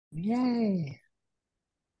Yay.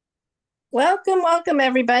 Welcome, welcome,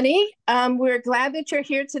 everybody. We're glad that you're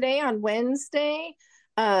here today on Wednesday,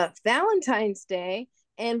 Valentine's Day,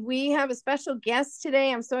 and we have a special guest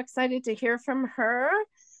today. I'm so excited to hear from her.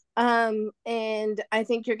 And I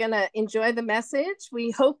think you're going to enjoy the message.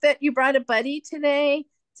 We hope that you brought a buddy today.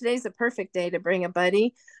 Today's a perfect day to bring a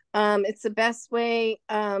buddy. It's the best way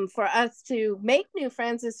for us to make new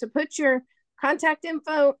friends is to put your contact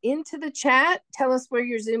info into the chat. Tell us where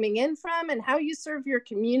you're zooming in from and how you serve your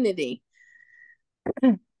community.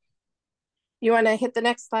 You want to hit the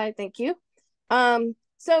next slide? Thank you.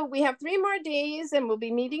 So we have 3 more days and we'll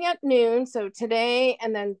be meeting at noon. So today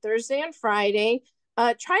and then Thursday and Friday.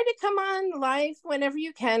 Try to come on live whenever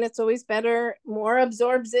you can. It's always better. More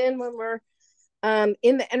absorbs in when we're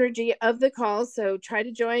in the energy of the call. So try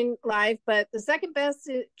to join live. But the second best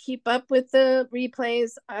is keep up with the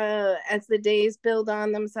replays as the days build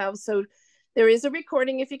on themselves. So there is a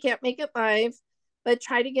recording if you can't make it live, but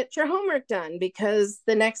try to get your homework done because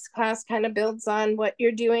the next class kind of builds on what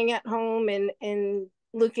you're doing at home and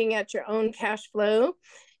looking at your own cash flow.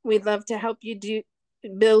 We'd love to help you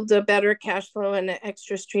build a better cash flow and an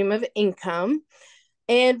extra stream of income.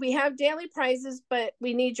 And we have daily prizes, but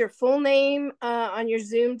we need your full name on your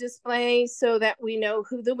Zoom display so that we know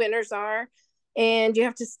who the winners are. And you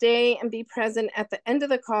have to stay and be present at the end of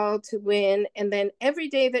the call to win. And then every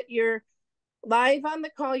day that you're live on the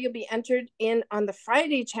call, you'll be entered in on the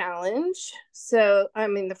Friday challenge. So,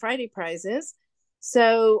 the Friday prizes.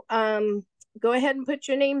 So, go ahead and put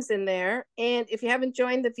your names in there. And if you haven't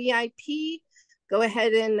joined the VIP, go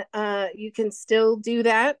ahead and you can still do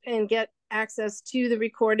that and get access to the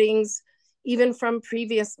recordings even from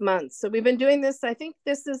previous months. So we've been doing this. I think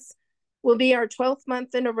will be our 12th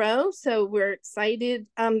month in a row. So we're excited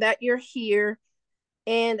that you're here.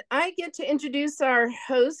 And I get to introduce our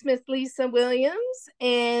host, Miss Lisa Williams,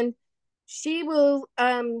 and she will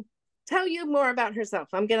tell you more about herself.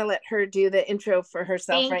 I'm going to let her do the intro for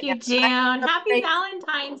herself Thank right now. you, June. Happy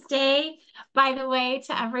Valentine's Day, by the way,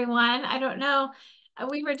 to everyone. I don't know.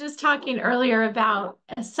 We were just talking earlier about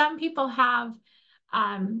some people have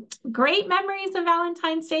great memories of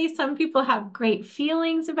Valentine's Day. Some people have great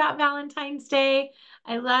feelings about Valentine's Day.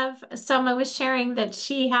 I love Soma was sharing that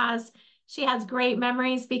she has great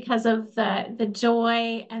memories because of the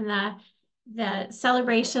joy and the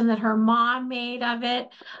celebration that her mom made of it.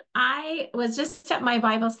 I was just at my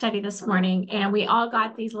Bible study this morning and we all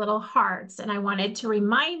got these little hearts, and I wanted to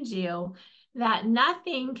remind you that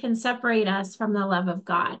nothing can separate us from the love of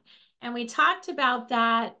God. And we talked about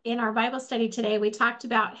that in our Bible study today. We talked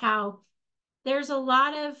about how there's a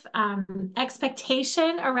lot of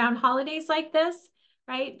expectation around holidays like this,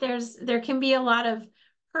 right? There can be a lot of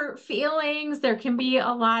hurt feelings. There can be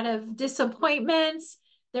a lot of disappointments.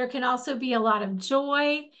 There can also be a lot of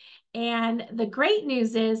joy. And the great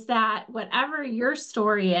news is that whatever your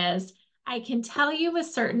story is, I can tell you with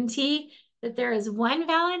certainty that there is one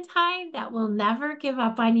Valentine that will never give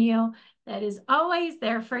up on you, that is always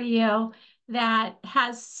there for you, that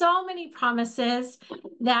has so many promises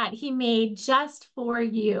that he made just for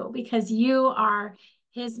you because you are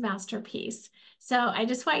his masterpiece. So I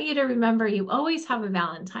just want you to remember you always have a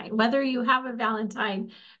Valentine, whether you have a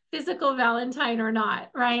Valentine, physical Valentine or not,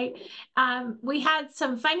 right? We had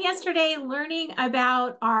some fun yesterday learning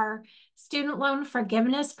about our student loan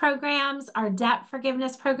forgiveness programs, our debt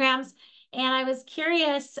forgiveness programs. And I was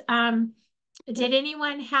curious, did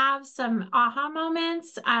anyone have some aha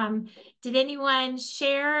moments? Did anyone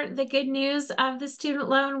share the good news of the student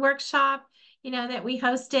loan workshop, that we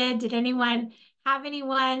hosted? Did anyone have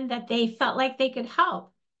anyone that they felt like they could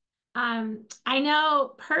help? I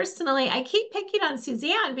know personally, I keep picking on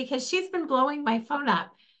Suzanne because she's been blowing my phone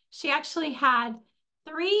up. She actually had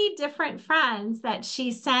 3 different friends that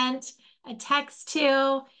she sent a text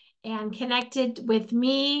to and connected with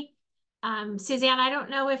me. Suzanne, I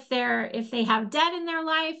don't know if they have debt in their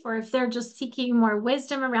life or if they're just seeking more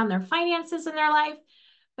wisdom around their finances in their life.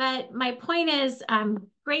 But my point is,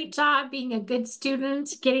 great job being a good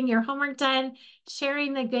student, getting your homework done,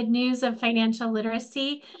 sharing the good news of financial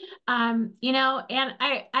literacy. And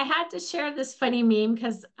I had to share this funny meme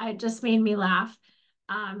because it just made me laugh.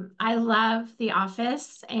 I love The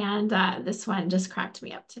Office, and this one just cracked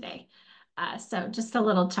me up today. So just a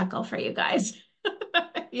little chuckle for you guys.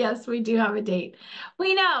 Yes, we do have a date.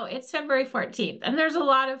 We know it's February 14th, and there's a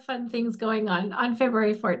lot of fun things going on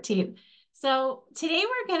February 14th. So today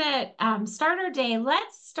we're going to start our day.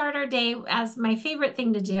 Let's start our day as my favorite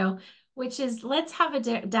thing to do, which is let's have a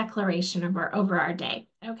declaration over our day.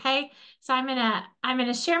 Okay. So I'm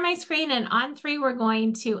gonna share my screen, and on 3 we're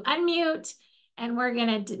going to unmute, and we're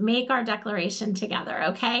going to make our declaration together.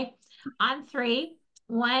 Okay. On 3,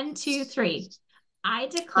 1, 2, 3. I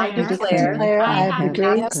declare I have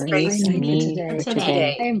great need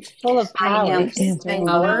today. I am full of power,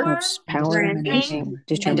 power,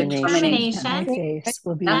 determination. My face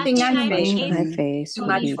will be Nothing I face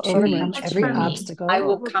will be too much every obstacle. I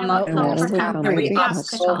will overcome every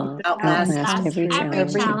obstacle, outlast every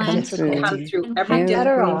challenge, come through and every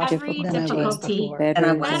better off every than I was difficulty, before. than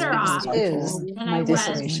I was better off Is than my I was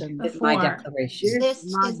declaration. before. my declaration. This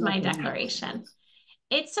is my declaration.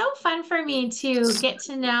 It's so fun for me to get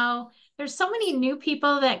to know. There's so many new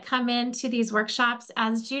people that come into these workshops.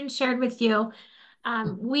 As June shared with you,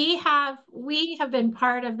 we have been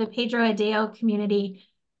part of the Pedro Adao community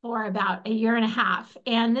for about a year and a half.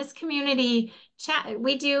 And this community,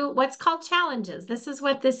 we do what's called challenges. This is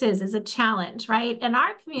what this is a challenge, right? In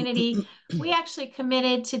our community, we actually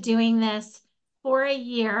committed to doing this for a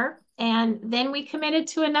year, and then we committed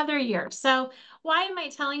to another year. So why am I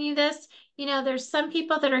telling you this? You know, there's some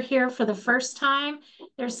people that are here for the first time.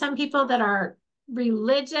 There's some people that are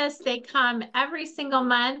religious. They come every single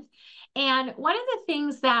month. And one of the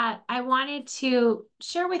things that I wanted to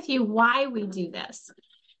share with you why we do this,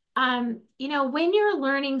 you know, when you're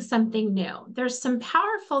learning something new, there's some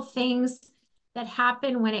powerful things that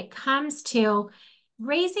happen when it comes to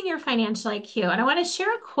raising your financial IQ. And I want to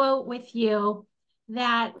share a quote with you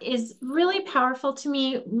that is really powerful to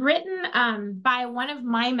me, written by one of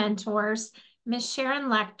my mentors, Miss Sharon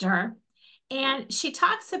Lechter. And she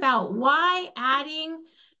talks about why adding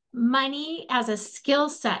money as a skill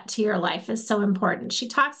set to your life is so important. She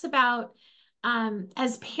talks about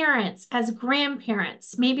as parents, as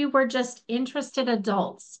grandparents, maybe we're just interested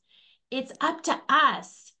adults. It's up to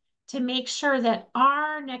us to make sure that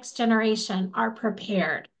our next generation are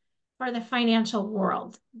prepared for the financial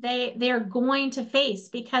world they're going to face,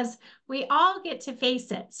 because we all get to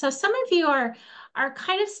face it. So some of you are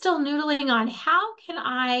kind of still noodling on how can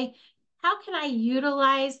I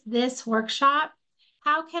utilize this workshop?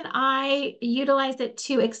 How can I utilize it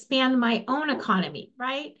to expand my own economy,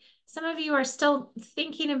 right? Some of you are still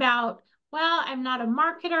thinking about, well, I'm not a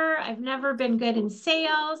marketer. I've never been good in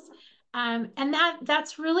sales. And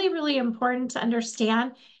that's really, really important to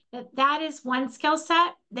understand that is one skill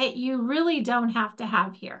set that you really don't have to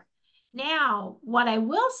have here. Now, what I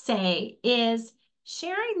will say is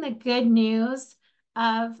sharing the good news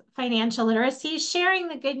of financial literacy, sharing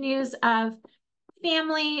the good news of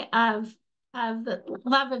family, of the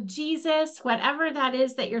love of Jesus, whatever that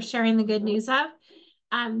is that you're sharing the good news of,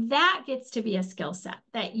 that gets to be a skill set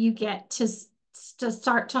that you get to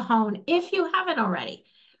start to hone if you haven't already.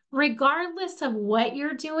 Regardless of what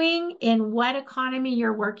you're doing, in what economy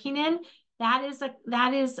you're working in, that is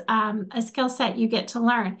a skill set you get to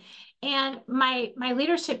learn. And my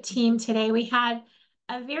leadership team today, we had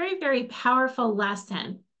a very, very powerful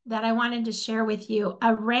lesson that I wanted to share with you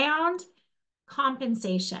around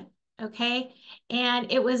compensation. Okay.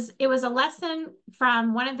 And it was a lesson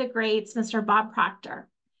from one of the greats, Mr. Bob Proctor.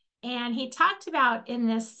 And he talked about in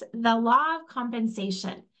this, the law of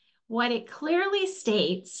compensation. What it clearly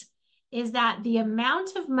states is that the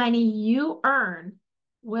amount of money you earn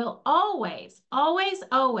will always, always,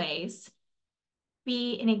 always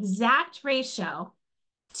be an exact ratio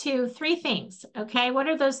to 3 things. Okay. What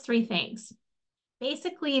are those 3 things?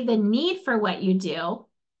 Basically, the need for what you do,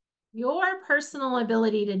 your personal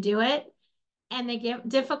ability to do it, and the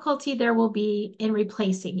difficulty there will be in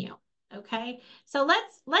replacing you. Okay. So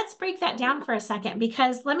let's break that down for a second,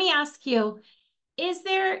 because let me ask you, is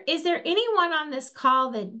there anyone on this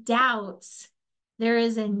call that doubts there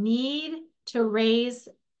is a need to raise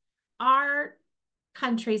our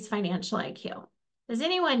country's financial IQ? Does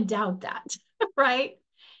anyone doubt that? Right?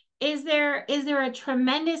 Is there a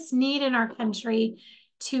tremendous need in our country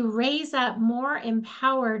to raise up more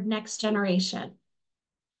empowered next generation?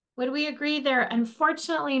 Would we agree they're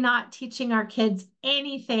unfortunately not teaching our kids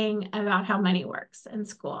anything about how money works in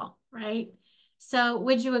school, right? So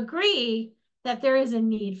would you agree that there is a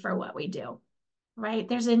need for what we do, right?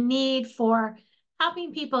 There's a need for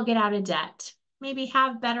helping people get out of debt, maybe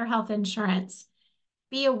have better health insurance,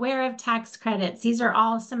 be aware of tax credits. These are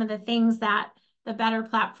all some of the things that the Better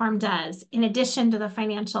platform does, in addition to the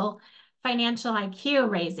financial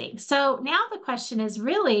IQ raising. So now the question is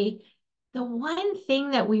really the one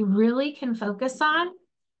thing that we really can focus on,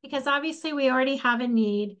 because obviously we already have a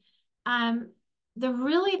need.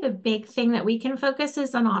 The big thing that we can focus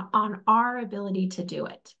is on our ability to do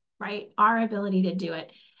it, right? Our ability to do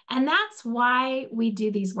it. And that's why we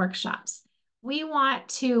do these workshops. We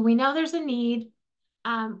know there's a need.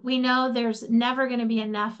 We know there's never going to be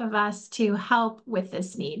enough of us to help with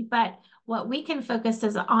this need, but what we can focus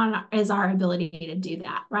on is our ability to do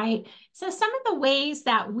that, right? So some of the ways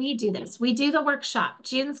that we do this, we do the workshop.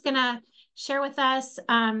 June's gonna share with us.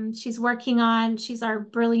 She's our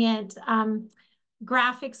brilliant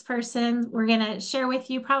graphics person. We're gonna share with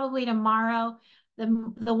you probably tomorrow,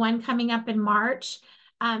 the one coming up in March.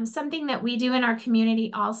 Something that we do in our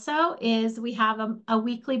community also is we have a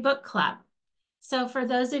weekly book club. So for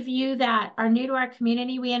those of you that are new to our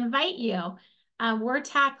community, we invite you. We're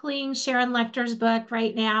tackling Sharon Lecter's book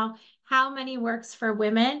right now, How Money Works for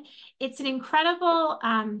Women. It's an incredible,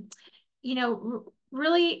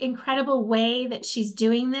 really incredible way that she's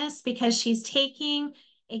doing this, because she's taking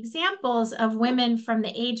examples of women from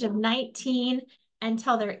the age of 19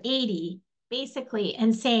 until they're 80, basically,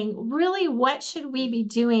 and saying, really, what should we be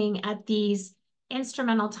doing at these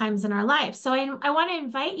instrumental times in our life? So I want to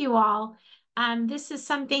invite you all. This is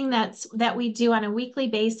something that we do on a weekly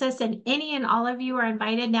basis, and any and all of you are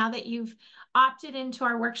invited. Now that you've opted into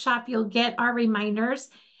our workshop, you'll get our reminders.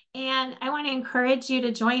 And I want to encourage you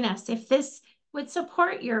to join us if this would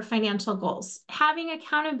support your financial goals. Having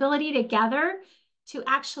accountability together to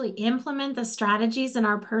actually implement the strategies in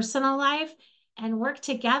our personal life and work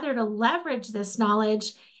together to leverage this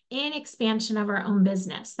knowledge in expansion of our own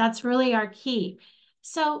business. That's really our key.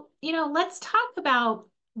 So, let's talk about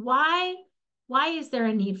why is there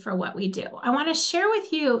a need for what we do? I want to share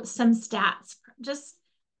with you some stats, just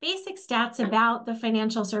basic stats about the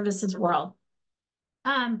financial services world.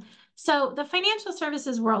 So the financial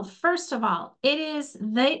services world, first of all, it is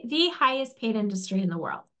the highest paid industry in the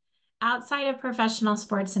world outside of professional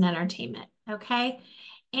sports and entertainment. Okay.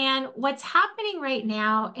 And what's happening right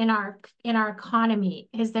now in our economy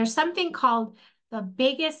is there's something called the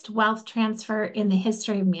biggest wealth transfer in the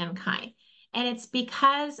history of mankind. And it's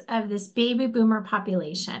because of this baby boomer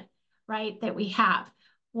population, right, that we have.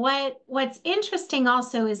 What's interesting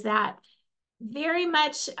also is that very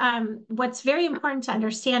much what's very important to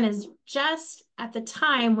understand is just at the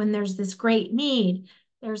time when there's this great need,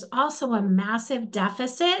 there's also a massive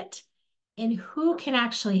deficit in who can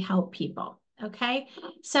actually help people. Okay.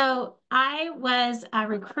 So I was a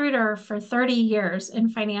recruiter for 30 years in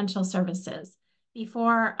financial services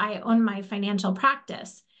before I owned my financial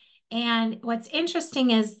practice. And what's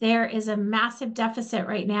interesting is there is a massive deficit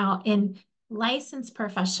right now in licensed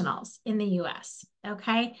professionals in the US.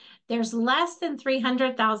 Okay. There's less than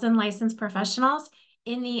 300,000 licensed professionals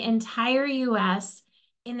in the entire US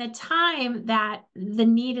in the time that the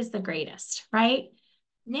need is the greatest, right?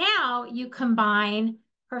 Now you combine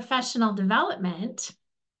professional development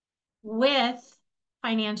with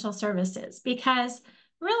financial services, because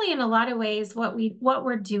really in a lot of ways what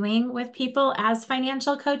we're doing with people as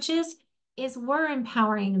financial coaches is we're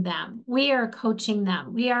empowering them. We are coaching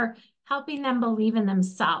them. We are helping them believe in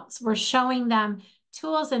themselves. We're showing them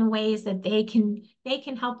tools and ways that they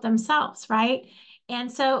can help themselves, right? And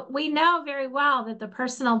so we know very well that the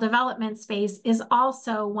personal development space is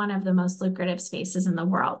also one of the most lucrative spaces in the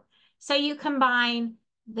world. So you combine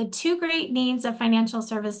the two great needs of financial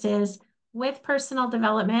services with personal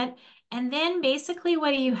development, and then basically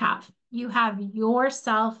what do you have? You have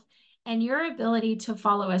yourself and your ability to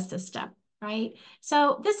follow a system, right?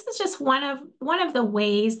 So this is just one of the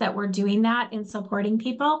ways that we're doing that in supporting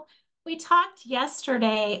people. We talked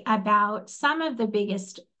yesterday about some of the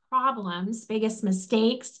biggest problems, biggest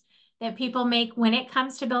mistakes that people make when it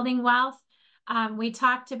comes to building wealth. We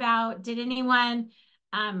talked about, did anyone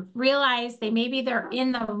realize maybe they're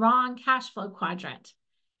in the wrong cash flow quadrant?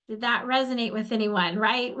 Did that resonate with anyone,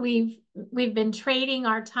 right? We've been trading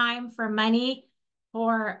our time for money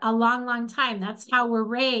for a long, long time. That's how we're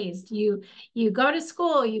raised. You go to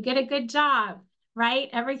school, you get a good job, right?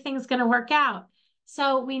 Everything's going to work out.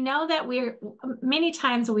 So we know that many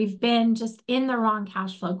times we've been just in the wrong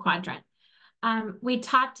cash flow quadrant. We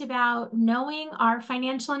talked about knowing our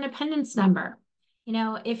financial independence number.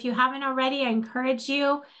 If you haven't already, I encourage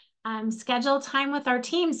you, schedule time with our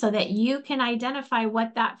team so that you can identify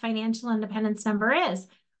what that financial independence number is.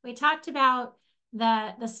 We talked about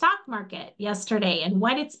the stock market yesterday and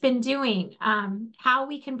what it's been doing, how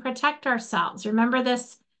we can protect ourselves. Remember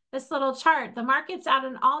this little chart, the market's at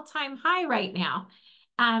an all-time high right now.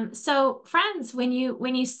 So friends, when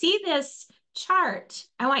you see this chart,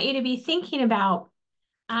 I want you to be thinking about,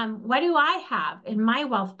 what do I have in my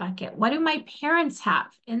wealth bucket? What do my parents have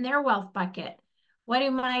in their wealth bucket? What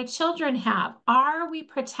do my children have? Are we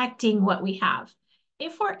protecting what we have?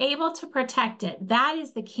 If we're able to protect it, that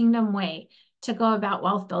is the kingdom way to go about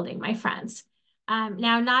wealth building, my friends.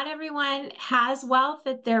 Now, not everyone has wealth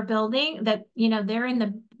that they're building, that, they're in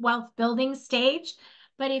the wealth building stage.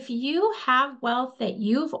 But if you have wealth that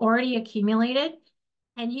you've already accumulated,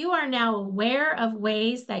 and you are now aware of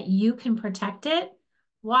ways that you can protect it,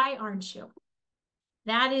 why aren't you?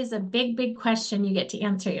 That is a big, big question you get to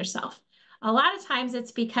answer yourself. A lot of times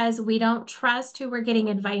it's because we don't trust who we're getting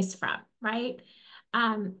advice from, right?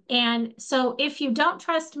 And so if you don't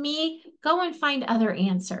trust me, go and find other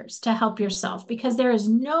answers to help yourself, because there is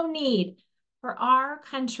no need for our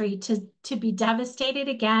country to be devastated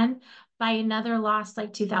again by another loss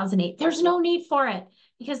like 2008. There's no need for it,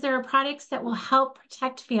 because there are products that will help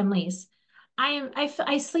protect families.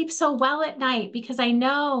 I sleep so well at night because I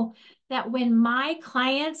know that when my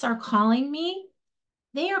clients are calling me,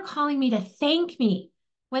 they are calling me to thank me.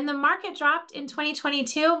 When the market dropped in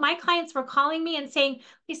 2022, my clients were calling me and saying,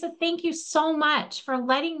 Lisa, thank you so much for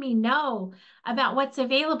letting me know about what's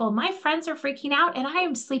available. My friends are freaking out and I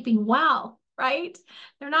am sleeping well, right?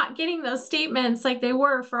 They're not getting those statements like they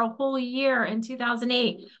were for a whole year in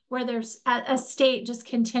 2008, where there's a state just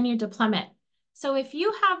continued to plummet. So if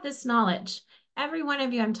you have this knowledge, every one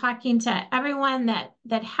of you, I'm talking to everyone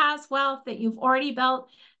that has wealth that you've already built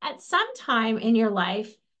at some time in your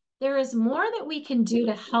life, there is more that we can do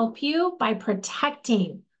to help you by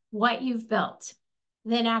protecting what you've built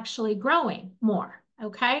than actually growing more,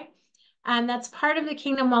 okay? And that's part of the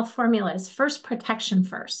Kingdom Wealth formula is first protection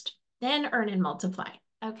first, then earn and multiply,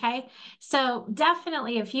 okay? So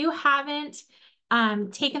definitely, if you haven't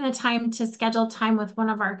taken the time to schedule time with one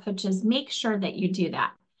of our coaches, make sure that you do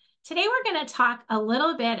that. Today, we're going to talk a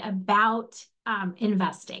little bit about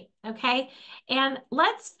investing, okay? And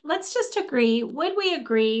let's just agree, would we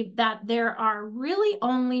agree that there are really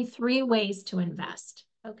only 3 ways to invest,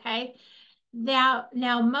 okay? Now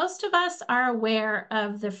most of us are aware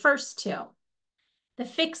of the first 2. The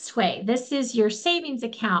fixed way, this is your savings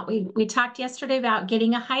account. We talked yesterday about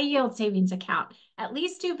getting a high yield savings account. At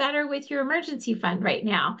least do better with your emergency fund right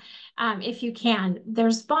now, if you can.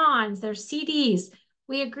 There's bonds, there's CDs.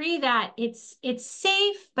 We agree that it's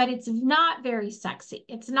safe, but it's not very sexy.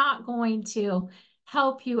 It's not going to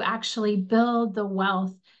help you actually build the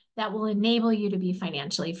wealth that will enable you to be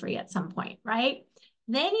financially free at some point, right?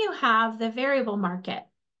 Then you have the variable market.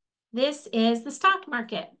 This is the stock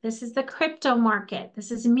market. This is the crypto market.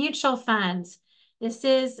 This is mutual funds. This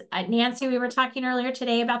is, Nancy, we were talking earlier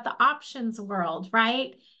today about the options world,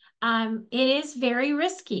 right? It is very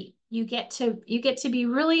risky. You get to be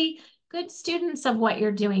really good students of what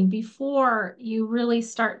you're doing before you really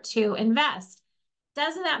start to invest.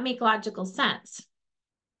 Doesn't that make logical sense?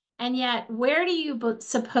 And yet, where do you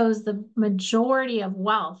suppose the majority of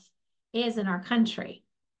wealth is in our country?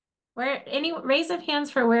 Where, any raise of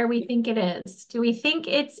hands for where we think it is? Do we think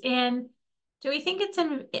it's in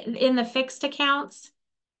the fixed accounts,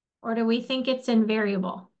 or do we think it's in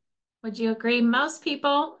variable? Would you agree? Most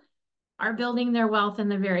people are building their wealth in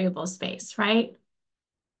the variable space, right?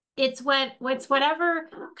 It's whatever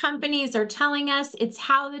companies are telling us. It's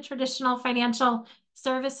how the traditional financial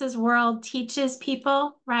services world teaches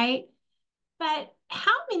people, right? But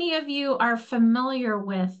how many of you are familiar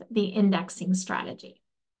with the indexing strategy?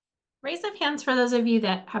 Raise of hands for those of you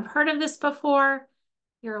that have heard of this before.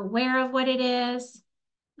 You're aware of what it is.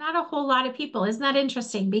 Not a whole lot of people. Isn't that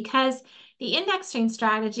interesting? Because the indexing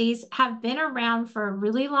strategies have been around for a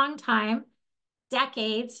really long time,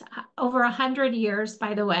 decades, over 100 years,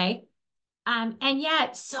 by the way. And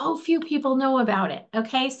yet so few people know about it.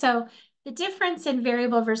 Okay, so the difference in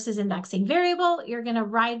variable versus indexing. Variable, you're going to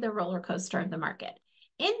ride the roller coaster of the market.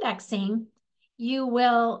 Indexing, you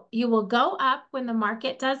will go up when the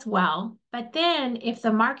market does well, but then if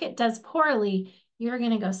the market does poorly, you're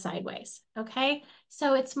going to go sideways, okay?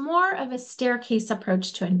 So it's more of a staircase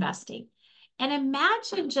approach to investing. And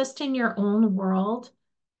imagine just in your own world,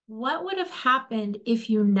 what would have happened if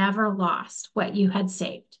you never lost what you had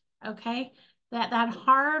saved, okay? That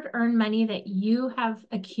hard-earned money that you have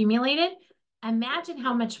accumulated, imagine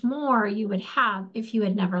how much more you would have if you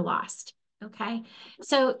had never lost. Okay,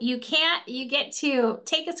 so you get to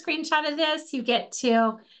take a screenshot of this. You get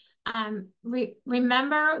to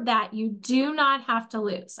remember that you do not have to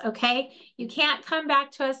lose. Okay, you can't come back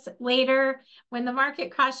to us later when the market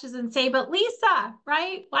crashes and say, but Lisa,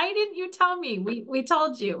 right? Why didn't you tell me? We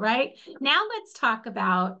told you, right? Now let's talk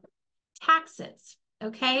about taxes.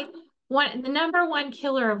 Okay, the number 1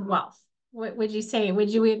 killer of wealth. What would you say? Would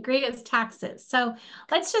you agree it's taxes? So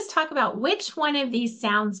let's just talk about which one of these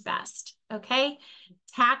sounds best. Okay,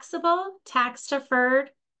 taxable, tax deferred,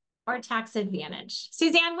 or tax advantage.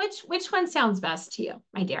 Suzanne, which one sounds best to you,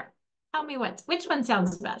 my dear? Tell me which one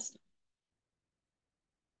sounds best.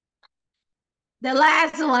 The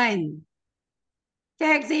last one.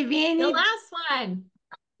 Tax advantage. The last one.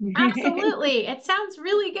 Absolutely. It sounds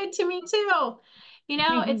really good to me too. You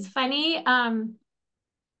know, it's funny.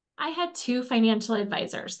 I had two financial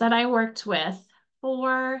advisors that I worked with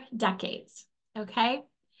for decades. Okay.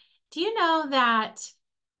 Do you know that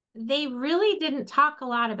they really didn't talk a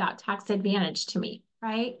lot about tax advantage to me,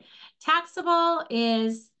 right? Taxable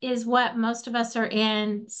is what most of us are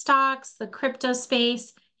in, stocks, the crypto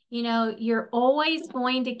space. You know, you're always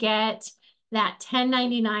going to get that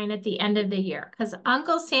 1099 at the end of the year because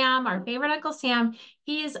Uncle Sam, our favorite Uncle Sam,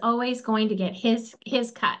 he is always going to get his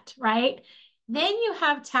cut, right? Then you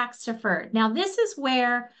have tax deferred. Now, this is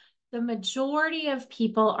where the majority of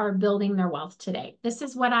people are building their wealth today. This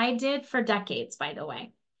is what I did for decades, by the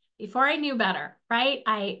way. Before I knew better, right?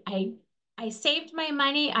 I saved my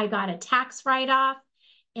money. I got a tax write-off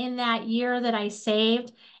in that year that I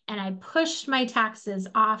saved, and I pushed my taxes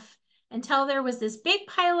off until there was this big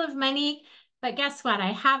pile of money. But guess what?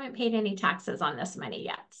 I haven't paid any taxes on this money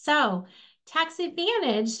yet. So tax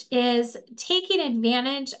advantage is taking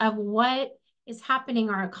advantage of what is happening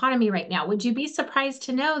in our economy right now. Would you be surprised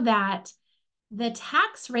to know that the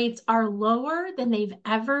tax rates are lower than they've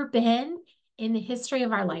ever been in the history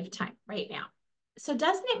of our lifetime right now? So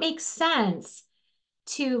doesn't it make sense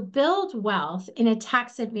to build wealth in a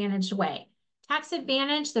tax advantaged way? Tax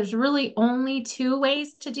advantage, there's really only two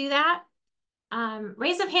ways to do that.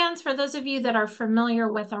 Raise of hands for those of you that are familiar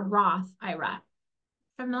with a Roth IRA.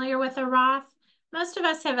 Familiar with a Roth? Most of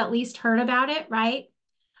us have at least heard about it, right?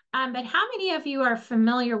 But how many of you are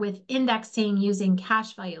familiar with indexing using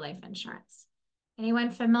cash value life insurance?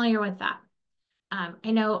 Anyone familiar with that?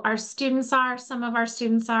 I know our students are, some of our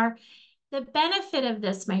students are. The benefit of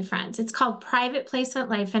this, my friends, it's called private placement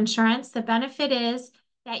life insurance. The benefit is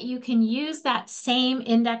that you can use that same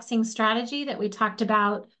indexing strategy that we talked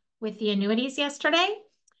about with the annuities yesterday,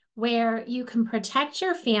 where you can protect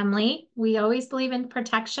your family. We always believe in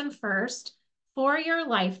protection first for your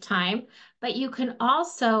lifetime, but you can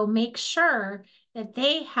also make sure that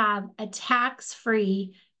they have a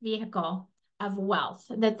tax-free vehicle of wealth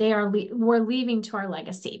that we're leaving to our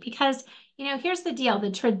legacy. Because, you know, here's the deal,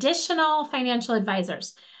 the traditional financial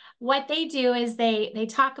advisors, what they do is they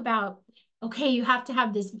talk about, okay, you have to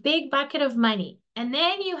have this big bucket of money, and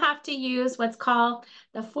then you have to use what's called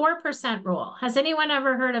the 4% rule. Has anyone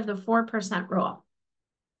ever heard of the 4% rule?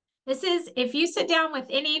 This is, if you sit down with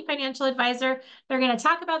any financial advisor, they're going to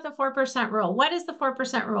talk about the 4% rule. What is the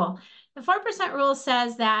 4% rule? The 4% rule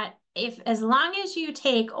says that as long as you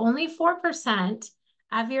take only 4%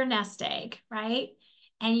 of your nest egg, right,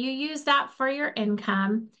 and you use that for your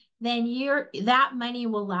income, then that money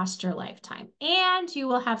will last your lifetime, and you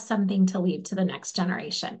will have something to leave to the next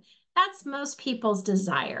generation. That's most people's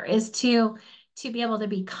desire, is to be able to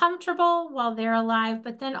be comfortable while they're alive,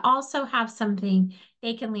 but then also have something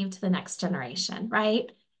they can leave to the next generation,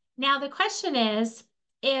 right? Now, the question is,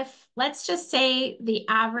 if let's just say the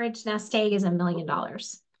average nest egg is $1 million,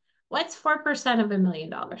 what's 4% of $1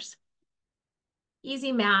 million?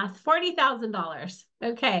 Easy math, $40,000.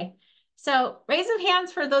 Okay, so raise of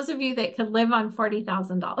hands for those of you that could live on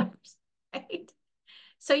 $40,000, right?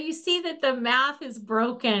 So you see that the math is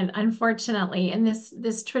broken, unfortunately, in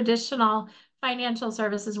this traditional financial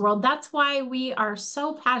services world. That's why we are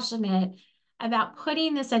so passionate about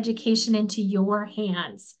putting this education into your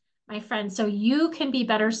hands, my friends, so you can be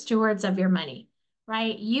better stewards of your money,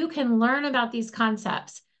 right? You can learn about these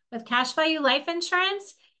concepts. With cash value life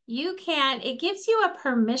insurance, it gives you a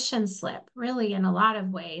permission slip, really, in a lot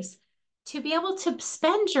of ways, to be able to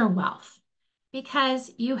spend your wealth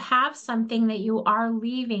because you have something that you are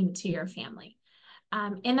leaving to your family.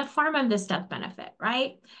 In the form of this death benefit,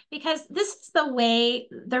 right? Because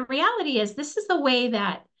the reality is this is the way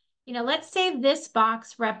that, you know, let's say this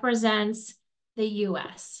box represents the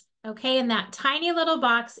US, okay? And that tiny little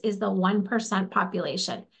box is the 1%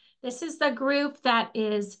 population. This is the group that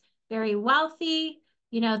is very wealthy.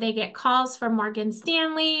 You know, they get calls from Morgan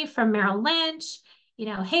Stanley, from Merrill Lynch, you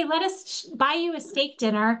know, hey, let us buy you a steak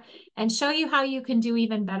dinner and show you how you can do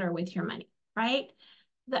even better with your money, right?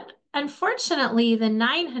 Unfortunately, the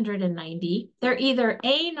 990, they're either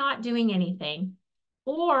A, not doing anything,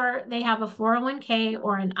 or they have a 401k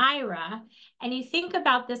or an IRA. And you think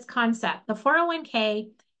about this concept, the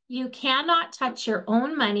 401k, you cannot touch your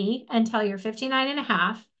own money until you're 59 and a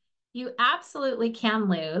half. You absolutely can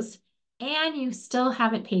lose, and you still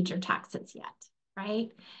haven't paid your taxes yet,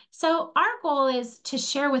 right? So our goal is to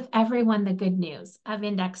share with everyone the good news of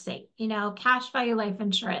indexing, you know, cash value life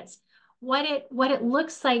insurance, what it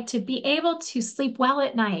looks like to be able to sleep well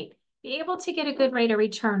at night, be able to get a good rate of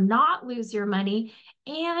return, not lose your money,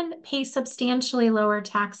 and pay substantially lower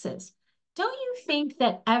taxes. Don't you think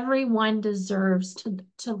that everyone deserves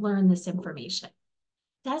to learn this information?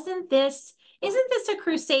 Isn't this a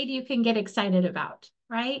crusade you can get excited about,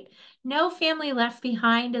 right? No Family Left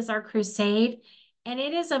Behind is our crusade. And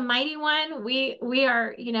it is a mighty one. We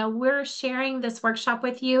are, we're sharing this workshop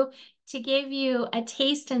with you to give you a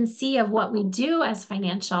taste and see of what we do as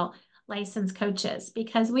financial licensed coaches,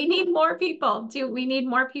 because we need more people. We need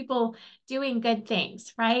more people doing good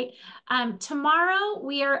things, right? Tomorrow,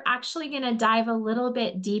 we are actually going to dive a little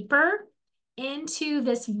bit deeper into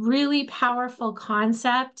this really powerful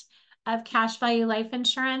concept of cash value life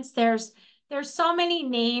insurance. There's so many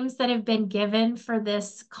names that have been given for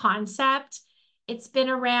this concept. It's been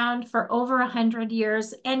around for over 100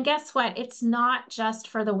 years. And guess what? It's not just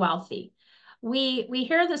for the wealthy. We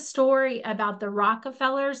hear the story about the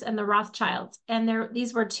Rockefellers and the Rothschilds, and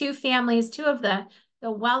these were two families, two of the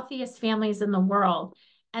wealthiest families in the world.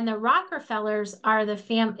 And the Rockefellers are the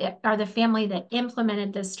family that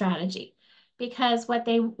implemented this strategy, because what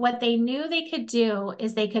they knew they could do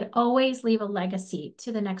is they could always leave a legacy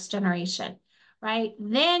to the next generation, right?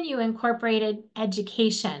 Then you incorporated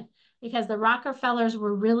education, because the Rockefellers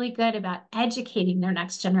were really good about educating their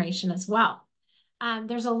next generation as well.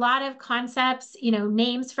 There's a lot of concepts,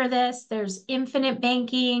 names for this. There's infinite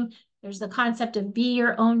banking. There's the concept of be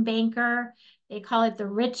your own banker. They call it the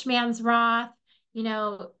rich man's Roth.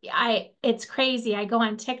 It's crazy. I go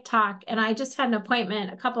on TikTok, and I just had an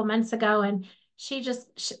appointment a couple months ago, and she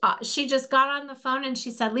just got on the phone and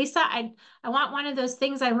she said, Lisa, I want one of those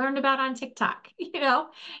things I learned about on TikTok.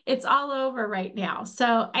 It's all over right now.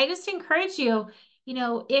 So I just encourage you,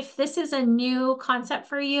 if this is a new concept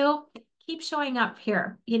for you, keep showing up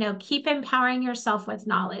here, keep empowering yourself with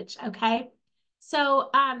knowledge. Okay. So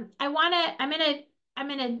I'm going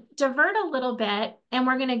to divert a little bit, and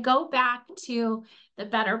we're going to go back to the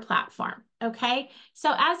Better platform. Okay.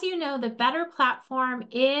 So as you know, the Better platform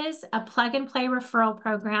is a plug and play referral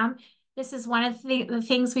program. This is one of the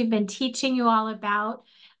things we've been teaching you all about.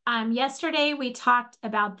 Yesterday, we talked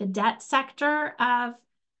about the debt sector of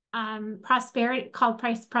Prosperity, called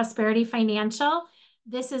Prosperity Financial.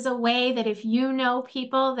 This is a way that if you know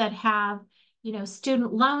people that have,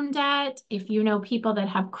 student loan debt, if you know people that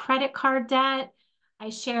have credit card debt, I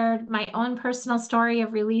shared my own personal story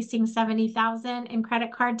of releasing $70,000 in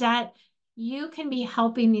credit card debt. You can be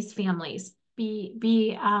helping these families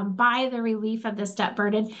by the relief of this debt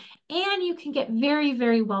burden, and you can get very,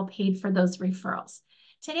 very well paid for those referrals.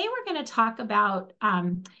 Today, we're going to talk about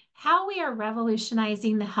how we are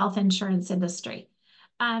revolutionizing the health insurance industry.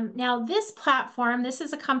 Now, this platform, this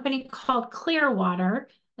is a company called Clearwater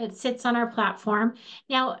that sits on our platform.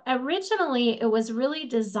 Now, originally, it was really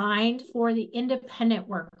designed for the independent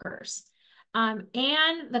workers and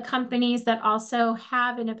the companies that also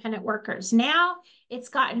have independent workers. Now, it's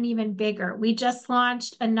gotten even bigger. We just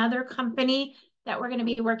launched another company that we're going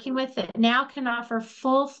to be working with that now can offer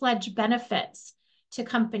full-fledged benefits to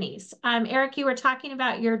companies. Eric, you were talking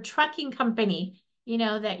about your trucking company,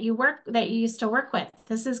 that you used to work with.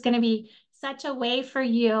 This is going to be such a way for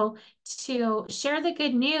you to share the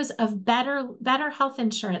good news of better health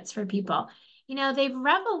insurance for people. They've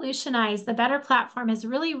revolutionized, the Better platform has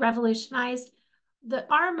really revolutionized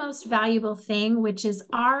our most valuable thing, which is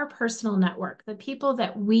our personal network, the people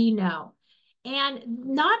that we know. And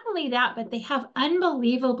not only that, but they have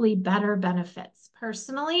unbelievably better benefits.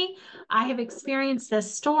 Personally, I have experienced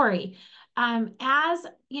this story. As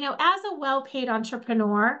a well-paid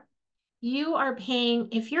entrepreneur, you are paying,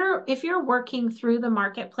 if you're working through the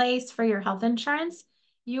marketplace for your health insurance,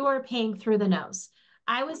 you are paying through the nose.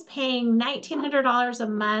 I was paying $1,900 a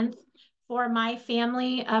month for my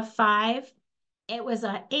family of 5. It was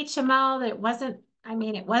a HMO that it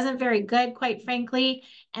wasn't very good, quite frankly.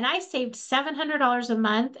 And I saved $700 a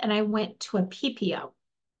month, and I went to a PPO.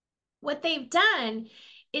 What they've done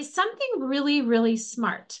is something really, really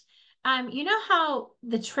smart. You know how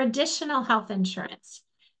the traditional health insurance,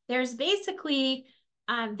 there's basically,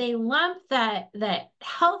 they lump the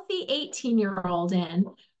healthy 18-year-old in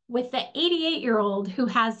with the 88-year-old who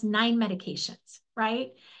has 9 medications, right?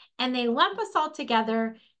 And they lump us all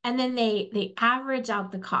together, and then they average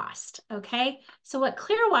out the cost, okay? So what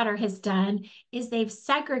Clearwater has done is they've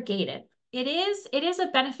segregated. It is a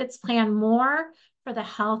benefits plan more for the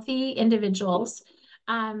healthy individuals.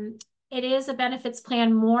 It is a benefits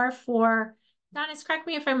plan more for, Donis, correct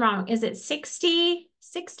me if I'm wrong, is it 60,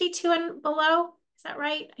 62 and below? Is that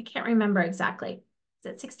right? I can't remember exactly.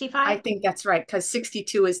 Is it 65? I think that's right, because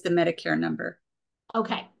 62 is the Medicare number.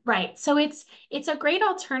 Okay, right. So it's a great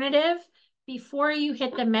alternative before you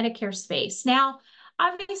hit the Medicare space. Now,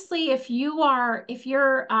 obviously, if you're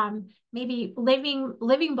maybe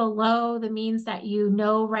living below the means that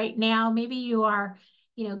right now, maybe you are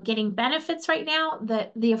getting benefits right now,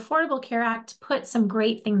 the Affordable Care Act put some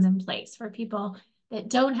great things in place for people that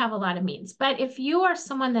don't have a lot of means. But if you are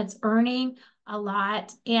someone that's earning a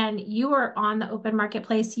lot and you are on the open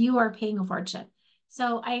marketplace, you are paying a fortune.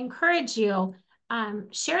 So I encourage you,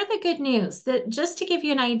 share the good news. That just to give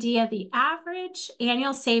you an idea, the average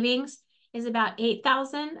annual savings is about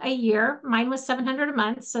 $8,000 a year. Mine was $700 a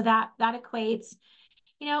month, so that equates.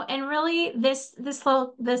 And really, this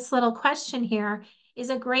little question here is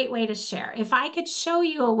a great way to share. If I could show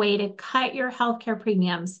you a way to cut your healthcare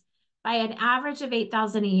premiums by an average of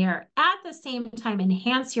 $8,000 a year, at the same time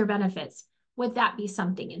enhance your benefits, would that be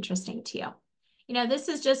something interesting to you? This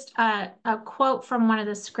is just a quote from one of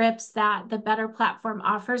the scripts that the Better platform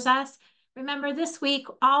offers us. Remember, this week,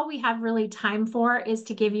 all we have really time for is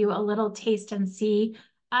to give you a little taste and see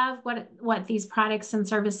of what these products and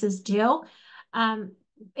services do.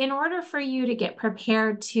 In order for you to get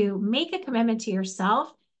prepared to make a commitment to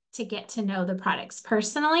yourself to get to know the products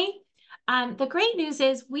personally. The great news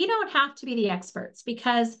is we don't have to be the experts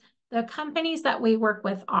because the companies that we work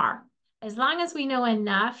with are. As long as we know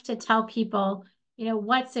enough to tell people,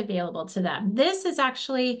 what's available to them. This is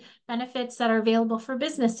actually benefits that are available for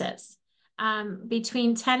businesses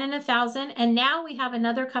between 10 and 1,000. And now we have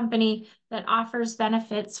another company that offers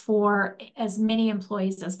benefits for as many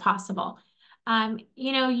employees as possible.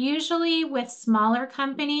 Usually with smaller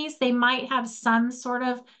companies, they might have some sort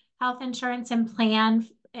of health insurance and plan,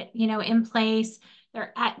 in place.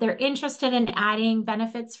 They're interested in adding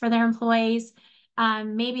benefits for their employees.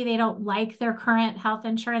 Maybe they don't like their current health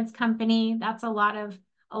insurance company. That's a lot of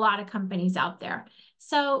companies out there.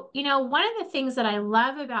 So, one of the things that I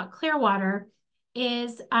love about Clearwater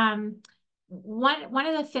is one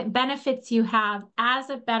of the benefits you have as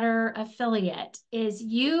a Better affiliate is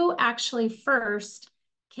you actually first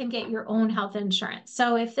can get your own health insurance.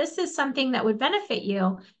 So if this is something that would benefit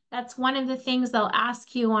you, that's one of the things they'll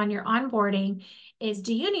ask you on your onboarding is,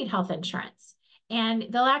 do you need health insurance? And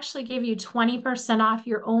they'll actually give you 20% off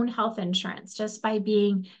your own health insurance just by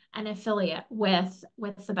being an affiliate with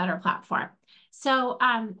the Better platform. So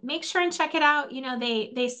make sure and check it out.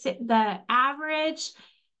 The average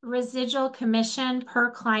residual commission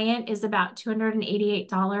per client is about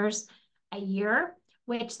 $288 a year,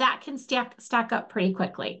 which that can stack up pretty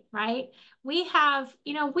quickly, right? We have,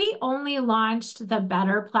 we only launched the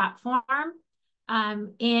Better platform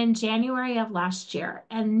in January of last year.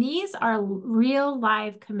 And these are real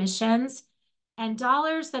live commissions and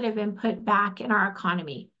dollars that have been put back in our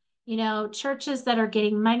economy. Churches that are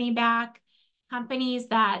getting money back, companies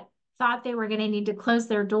that thought they were going to need to close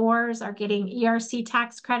their doors are getting ERC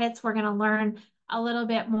tax credits. We're going to learn a little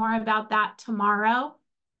bit more about that tomorrow.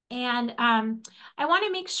 And I want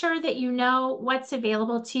to make sure that you know what's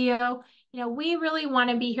available to you. We really want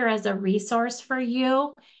to be here as a resource for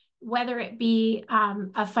you, whether it be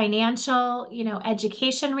a financial,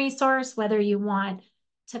 education resource, whether you want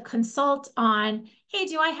to consult on, hey,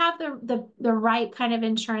 do I have the right kind of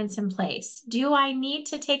insurance in place? Do I need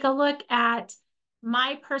to take a look at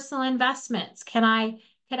my personal investments? Could I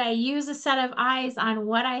use a set of eyes on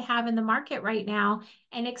what I have in the market right now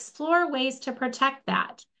and explore ways to protect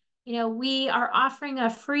that? We are offering a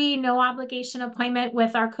free, no obligation appointment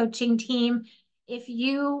with our coaching team.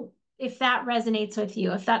 If that resonates with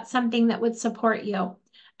you, if that's something that would support you.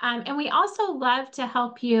 And we also love to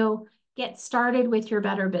help you get started with your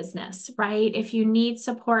Better business, right? If you need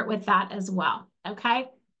support with that as well, okay?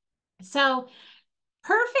 So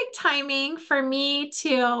perfect timing for me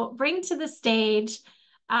to bring to the stage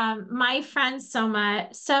my friend Soma.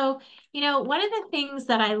 So, one of the things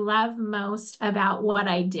that I love most about what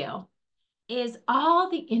I do is all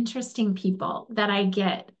the interesting people that I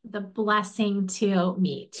get the blessing to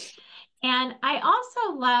meet. And I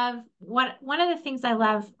also love one of the things I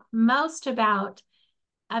love most about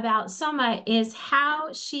Soma is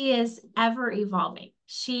how she is ever evolving.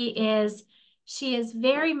 She is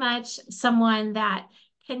very much someone that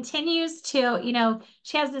continues to,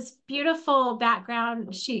 she has this beautiful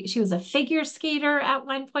background. She was a figure skater at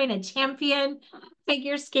one point, a champion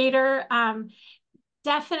figure skater.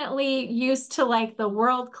 Definitely used to like the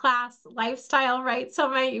world-class lifestyle, right?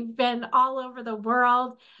 Soma, you've been all over the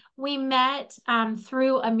world. We met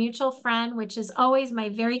through a mutual friend, which is always my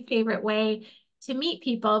very favorite way to meet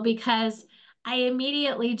people because I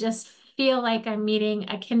immediately just feel like I'm meeting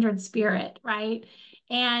a kindred spirit, right?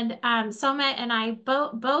 And Soma and I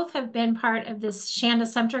both have been part of this Shanda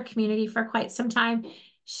Sumter community for quite some time.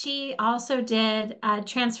 She also did a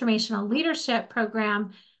transformational leadership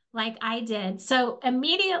program like I did. So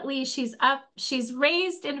immediately she's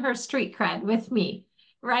raised in her street cred with me,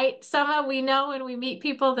 right? Soma, we know when we meet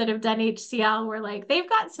people that have done HCL, we're like, they've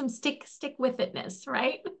got some stick with itness,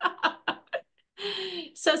 right?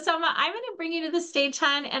 So Soma, I'm going to bring you to the stage,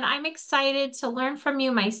 hon, and I'm excited to learn from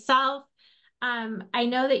you myself. I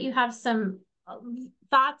know that you have some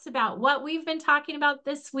thoughts about what we've been talking about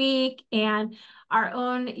this week and our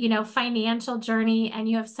own, financial journey, and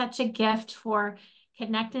you have such a gift for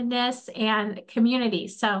connectedness and community.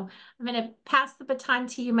 So I'm going to pass the baton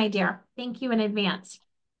to you, my dear. Thank you in advance.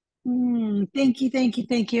 Thank you, thank you,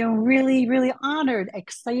 thank you. I'm really, really honored,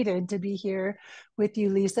 excited to be here with you,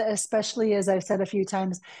 Lisa, especially as I've said a few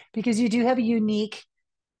times, because you do have a unique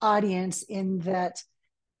audience in that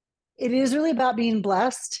it is really about being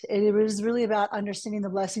blessed. It is really about understanding the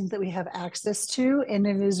blessings that we have access to. And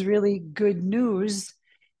it is really good news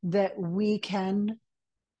that we can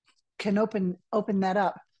open that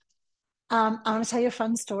up. I want to tell you a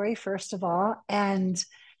fun story, first of all. And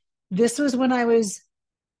this was when I was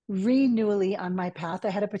renewally on my path. I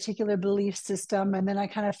had a particular belief system, and then I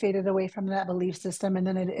kind of faded away from that belief system, and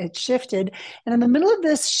then it shifted. And in the middle of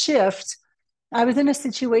this shift, I was in a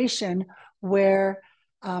situation where,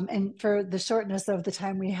 and for the shortness of the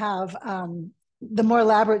time we have, the more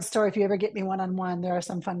elaborate story, if you ever get me one-on-one, there are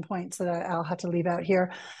some fun points that I'll have to leave out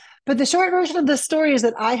here. But the short version of the story is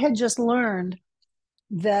that I had just learned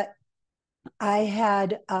that I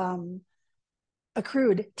had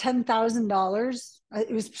accrued $10,000.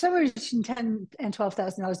 It was somewhere between $10,000 and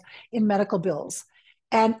 $12,000 in medical bills.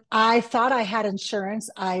 And I thought I had insurance.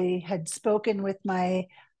 I had spoken with my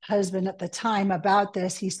husband at the time about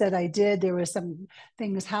this. He said I did. There was some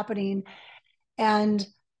things happening. And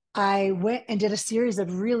I went and did a series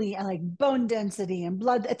of really like bone density and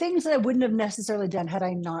blood, things that I wouldn't have necessarily done had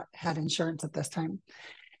I not had insurance at this time.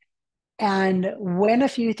 And when a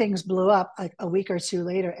few things blew up like a week or two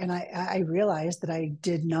later, and I realized that I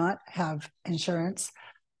did not have insurance,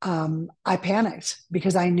 I panicked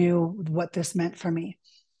because I knew what this meant for me.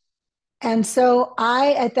 And so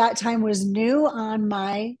I, at that time, was new on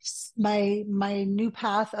my new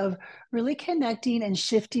path of really connecting and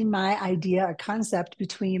shifting my idea, a concept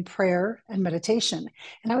between prayer and meditation.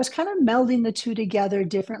 And I was kind of melding the two together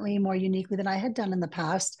differently, more uniquely than I had done in the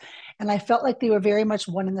past. And I felt like they were very much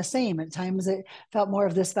one and the same. At times it felt more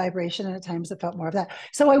of this vibration, and at times it felt more of that.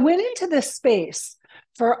 So I went into this space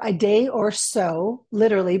for a day or so,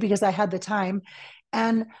 literally, because I had the time.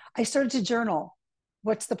 And I started to journal.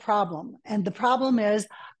 What's the problem? And the problem is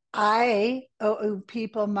I owe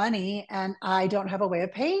people money and I don't have a way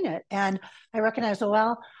of paying it. And I recognize,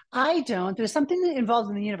 well, I don't. There's something involved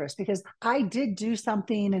in the universe because I did do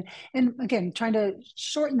something. And again, trying to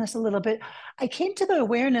shorten this a little bit, I came to the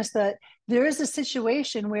awareness that there is a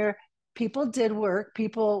situation where people did work,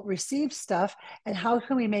 people received stuff, and how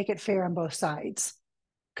can we make it fair on both sides?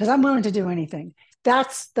 Because I'm willing to do anything.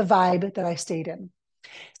 That's the vibe that I stayed in.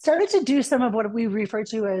 Started to do some of what we refer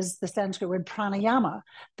to as the Sanskrit word pranayama,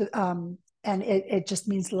 and it just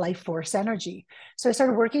means life force energy. So I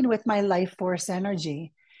started working with my life force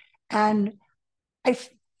energy, and I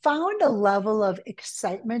found a level of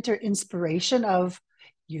excitement or inspiration of,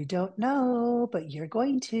 you don't know, but you're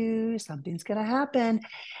going to, something's going to happen.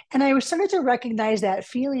 And I started to recognize that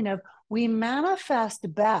feeling of we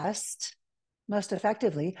manifest best, most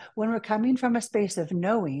effectively, when we're coming from a space of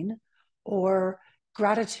knowing or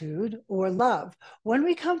gratitude or love. When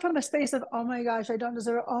we come from a space of, oh my gosh, I don't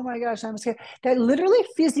deserve it, oh my gosh, I'm scared, that literally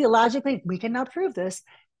physiologically, we can now prove this,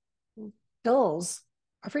 dulls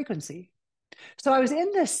our frequency. So I was in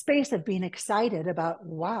this space of being excited about,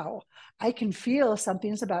 wow, I can feel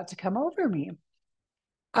something's about to come over me.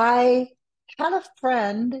 I had a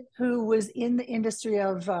friend who was in the industry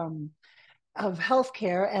of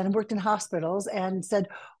healthcare and worked in hospitals and said,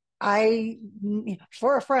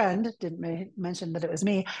 for a friend, didn't mention that it was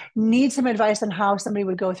me, need some advice on how somebody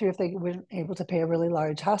would go through if they weren't able to pay a really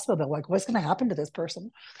large hospital bill. Like, what's going to happen to this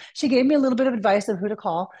person? She gave me a little bit of advice of who to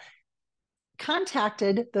call,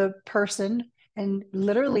 contacted the person, and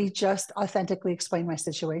literally just authentically explained my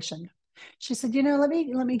situation. She said, let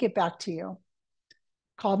me get back to you.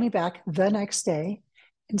 Called me back the next day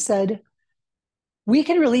and said, we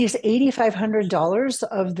can release $8,500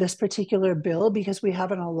 of this particular bill because we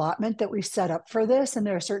have an allotment that we set up for this. And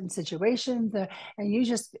there are certain situations and you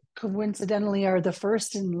just coincidentally are the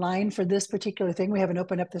first in line for this particular thing. We haven't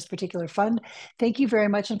opened up this particular fund. Thank you very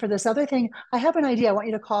much. And for this other thing, I have an idea. I want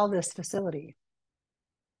you to call this facility.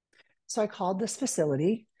 So I called this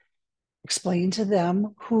facility, explained to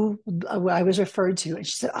them who I was referred to. And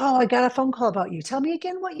she said, oh, I got a phone call about you. Tell me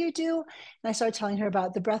again what you do. And I started telling her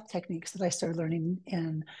about the breath techniques that I started learning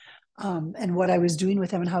and what I was doing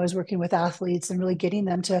with them and how I was working with athletes and really getting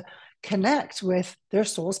them to connect with their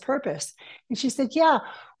soul's purpose. And she said, yeah,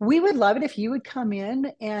 we would love it if you would come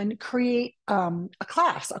in and create a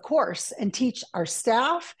class, a course, and teach our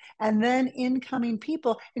staff and then incoming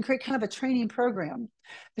people and create kind of a training program.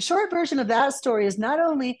 The short version of that story is not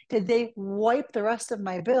only did they wipe the rest of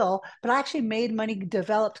my bill, but I actually made money,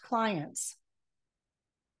 developed clients.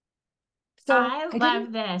 So I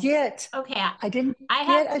love this. Okay. I didn't I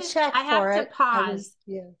get have a to, check I have for to it. pause.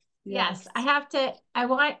 Yes. Yes, I have to, I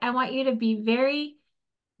want you to be very,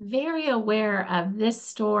 very aware of this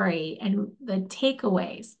story and the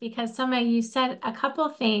takeaways, because some of you said a couple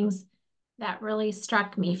of things that really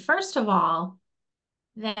struck me. First of all,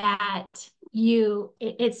 that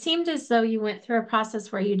it seemed as though you went through a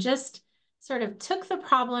process where you just sort of took the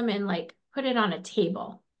problem and like put it on a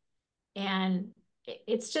table. And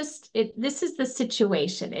it's just, this is the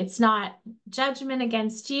situation. It's not judgment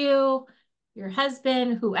against you, your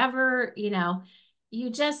husband, whoever, you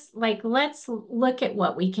just like, let's look at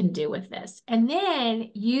what we can do with this. And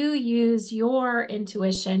then you use your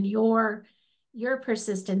intuition, your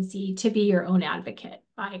persistency to be your own advocate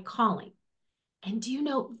by calling. And do you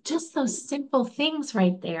know, just those simple things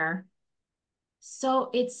right there. So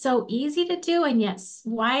it's so easy to do. And yes,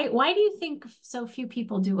 why do you think so few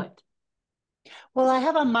people do it? Well, I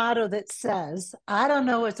have a motto that says, I don't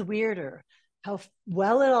know what's weirder, how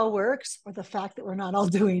well it all works or the fact that we're not all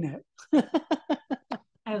doing it.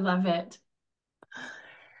 I love it.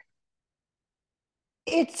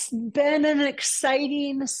 It's been an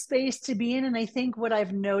exciting space to be in. And I think what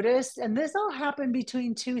I've noticed, and this all happened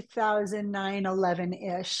between 2009,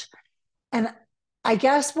 11-ish. And I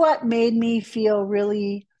guess what made me feel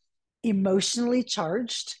really emotionally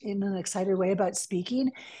charged in an excited way about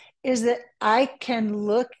speaking is that I can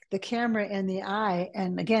look the camera in the eye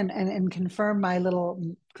and again, and confirm my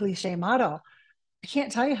little cliche motto. I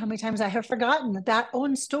can't tell you how many times I have forgotten that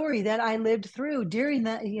own story that I lived through during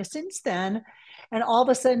that, since then. And all of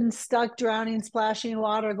a sudden stuck drowning, splashing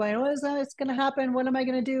water, going, what is that? It's going to happen. What am I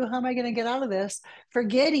going to do? How am I going to get out of this?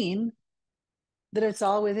 Forgetting that it's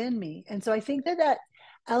all within me. And so I think that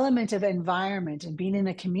element of environment and being in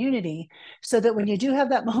a community, so that when you do have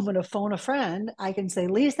that moment of phone a friend, I can say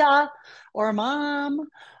Lisa or mom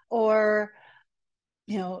or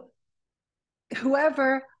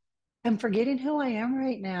whoever, I'm forgetting who I am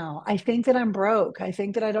right now. I think that I'm broke. I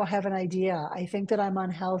think that I don't have an idea. I think that I'm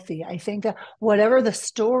unhealthy. I think that whatever the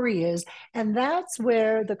story is, and that's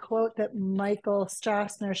where the quote that Michael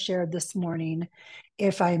Strassner shared this morning,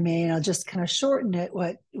 if I may, and I'll just kind of shorten it,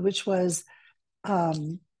 which was,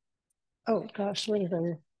 oh gosh, where did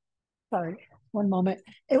I? Sorry, one moment.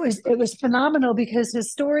 It was phenomenal because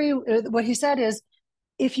his story, what he said is,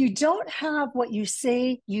 if you don't have what you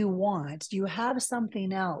say you want, you have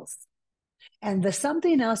something else. And the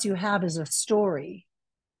something else you have is a story.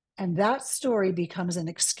 And that story becomes an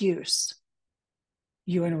excuse.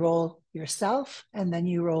 You enroll yourself and then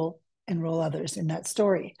you enroll others in that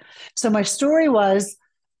story. So my story was,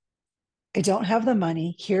 I don't have the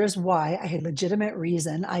money. Here's why. I had legitimate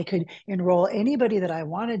reason. I could enroll anybody that I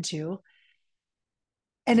wanted to,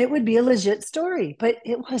 and it would be a legit story, but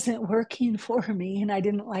it wasn't working for me. And I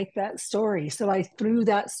didn't like that story. So I threw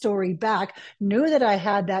that story back, knew that I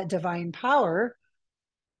had that divine power.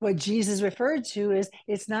 What Jesus referred to is,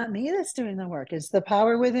 it's not me that's doing the work. It's the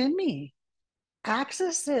power within me.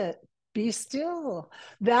 Access it. Be still.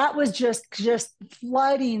 That was just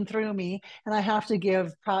flooding through me. And I have to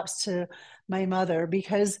give props to my mother,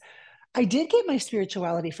 because I did get my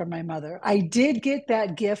spirituality from my mother. I did get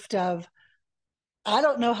that gift of, I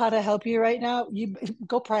don't know how to help you right now. You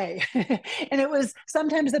go pray. And it was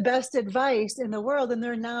sometimes the best advice in the world. And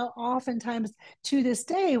there are now oftentimes to this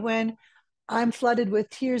day when I'm flooded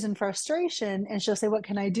with tears and frustration, and she'll say, what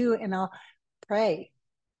can I do? And I'll pray,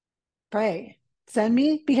 send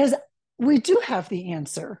me, because we do have the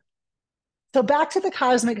answer. So back to the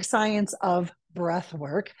cosmic science of breath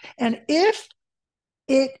work. And if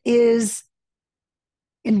it is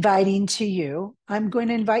inviting to you, I'm going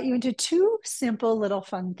to invite you into two simple little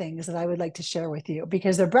fun things that I would like to share with you,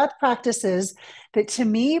 because they're breath practices that to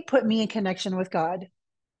me put me in connection with God.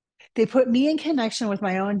 They put me in connection with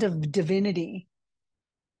my own divinity.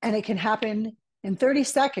 And it can happen in 30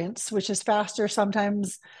 seconds, which is faster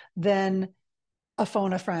sometimes than a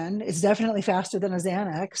phone a friend. It's definitely faster than a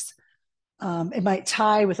Xanax. It might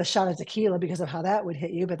tie with a shot of tequila because of how that would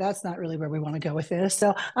hit you, but that's not really where we want to go with this.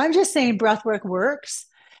 So I'm just saying breath work works.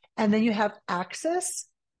 And then you have access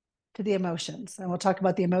to the emotions. And we'll talk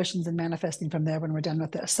about the emotions and manifesting from there when we're done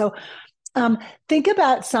with this. So think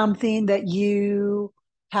about something that you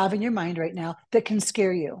have in your mind right now that can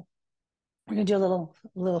scare you. we're going to do a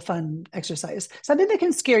little fun exercise, something that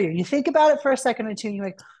can scare you. You think about it for a second or two, and you're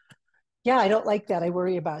like, yeah, I don't like that. I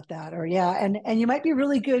worry about that. Or yeah, and you might be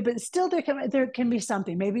really good, but still there can be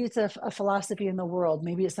something. Maybe it's a philosophy in the world.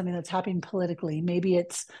 Maybe it's something that's happening politically. Maybe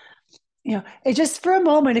it's, it just for a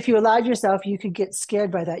moment, if you allowed yourself, you could get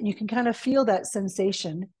scared by that. You can kind of feel that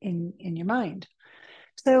sensation in your mind.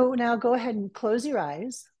 So now go ahead and close your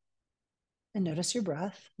eyes and notice your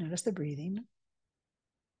breath. Notice the breathing.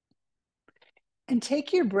 And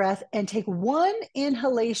take your breath and take one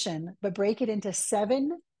inhalation, but break it into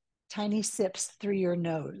 7 tiny sips through your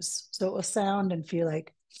nose. So it will sound and feel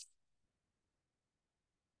like.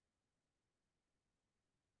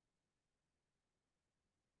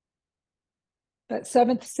 That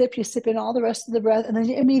 7th sip, you sip in all the rest of the breath, and then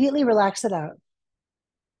you immediately relax it out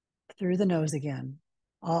through the nose again.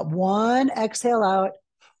 One exhale out,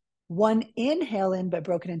 one inhale in, but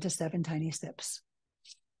broken into 7 tiny sips.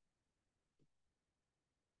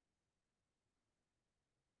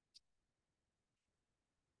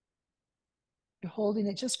 You're holding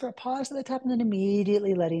it just for a pause at the top and then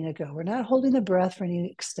immediately letting it go. We're not holding the breath for any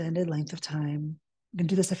extended length of time. I'm going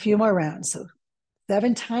to do this a few more rounds. So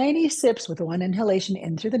 7 tiny sips with 1 inhalation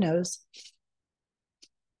in through the nose.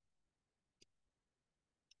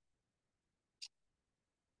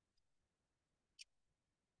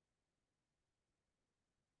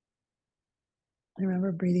 And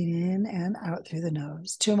remember, breathing in and out through the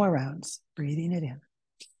nose. 2 more rounds, breathing it in.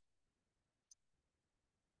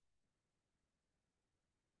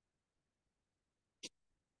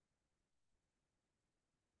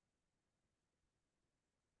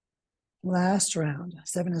 Last round.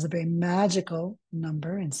 7 is a very magical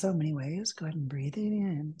number in so many ways. Go ahead and breathe it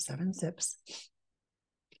in. 7 sips.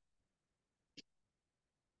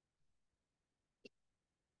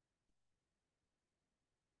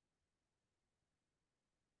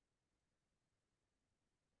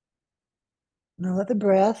 Now let the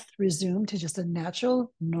breath resume to just a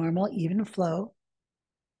natural, normal, even flow.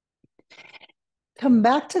 Come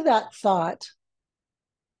back to that thought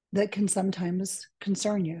that can sometimes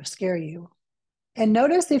concern you, scare you. And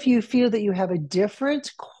notice if you feel that you have a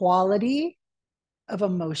different quality of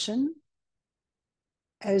emotion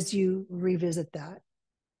as you revisit that.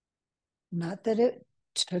 Not that it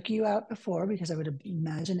took you out before, because I would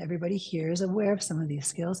imagine everybody here is aware of some of these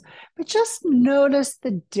skills, but just notice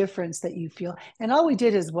the difference that you feel. And all we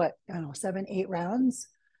did is what, I don't know, 7, 8 rounds.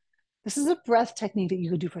 This is a breath technique that you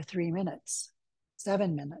could do for 3 minutes,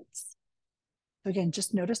 7 minutes. So again,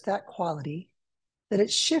 just notice that quality that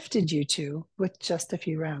it shifted you to with just a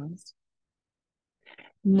few rounds.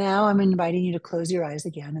 Now I'm inviting you to close your eyes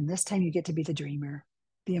again. And this time you get to be the dreamer,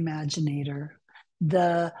 the imaginator,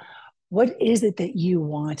 what is it that you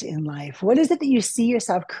want in life? What is it that you see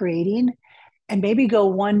yourself creating? And maybe go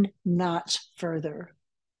one notch further.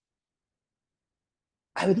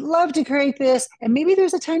 I would love to create this. And maybe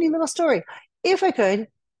there's a tiny little story. If I could,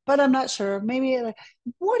 but I'm not sure. Maybe,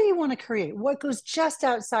 what do you want to create? What goes just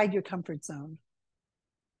outside your comfort zone?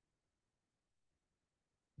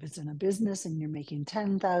 If it's in a business and you're making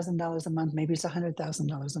 $10,000 a month, maybe it's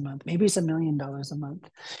 $100,000 a month, maybe it's $1 million a month.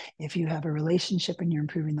 If you have a relationship and you're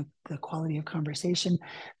improving the quality of conversation,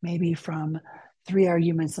 maybe from 3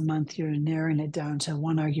 arguments a month, you're narrowing it down to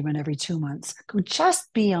 1 argument every 2 months. Go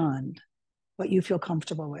just beyond what you feel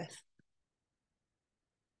comfortable with.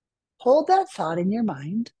 Hold that thought in your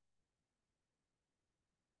mind.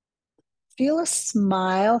 Feel a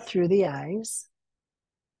smile through the eyes.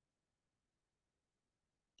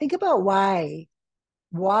 Think about why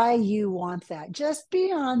you want that. Just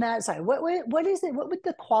beyond that side. What is it? What would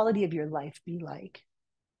the quality of your life be like?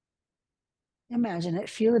 Imagine it.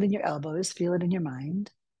 Feel it in your elbows. Feel it in your mind.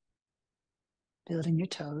 Feel it in your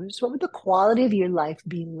toes. What would the quality of your life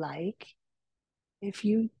be like if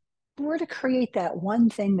you were to create that one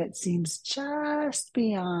thing that seems just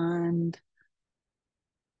beyond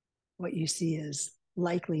what you see is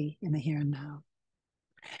likely in the here and now?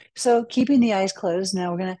 So keeping the eyes closed,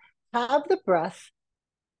 now we're going to have the breath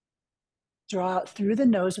draw out through the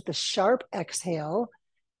nose with a sharp exhale,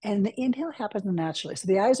 and the inhale happens naturally. So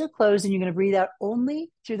the eyes are closed and you're going to breathe out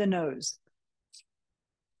only through the nose.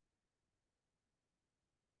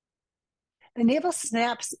 The navel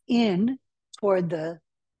snaps in toward the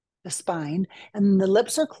spine, and the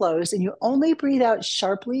lips are closed, and you only breathe out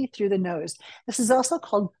sharply through the nose. This is also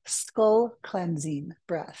called skull cleansing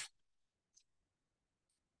breath.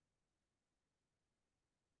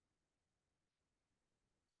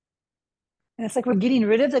 And it's like we're getting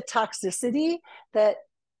rid of the toxicity that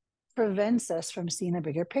prevents us from seeing a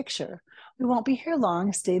bigger picture. We won't be here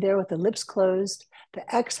long. Stay there with the lips closed, the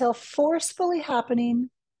exhale forcefully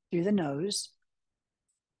happening, through the nose.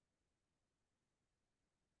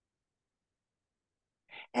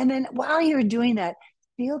 And then while you're doing that,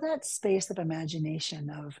 feel that space of imagination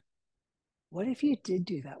of, what if you did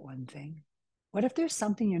do that one thing? What if there's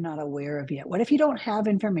something you're not aware of yet? What if you don't have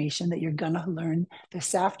information that you're going to learn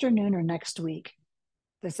this afternoon or next week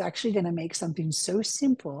that's actually going to make something so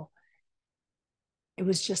simple? It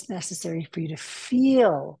was just necessary for you to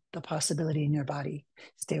feel the possibility in your body.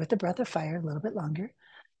 Stay with the breath of fire a little bit longer.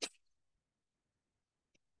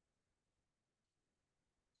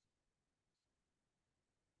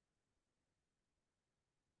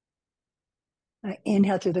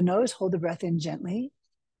 Inhale through the nose, hold the breath in gently.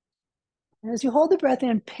 And as you hold the breath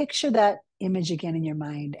in, picture that image again in your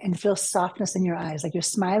mind and feel softness in your eyes, like you're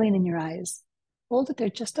smiling in your eyes. Hold it there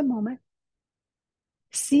just a moment.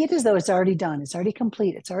 See it as though it's already done. It's already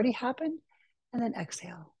complete. It's already happened. And then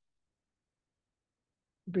exhale.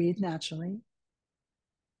 Breathe naturally.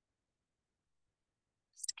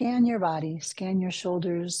 Scan your body, scan your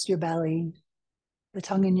shoulders, your belly, the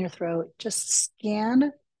tongue in your throat. Just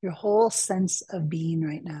scan your whole sense of being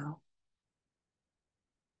right now.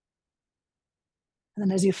 And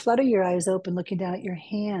then as you flutter your eyes open, looking down at your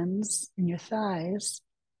hands and your thighs,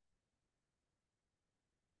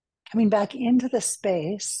 coming back into the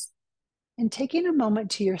space and taking a moment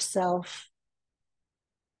to yourself.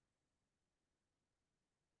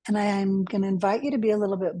 And I'm going to invite you to be a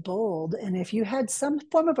little bit bold. And if you had some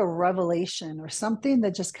form of a revelation or something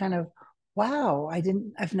that just kind of, wow,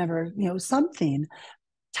 I've never, something,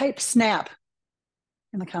 type snap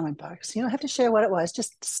in the comment box. You don't have to share what it was,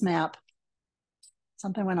 just snap.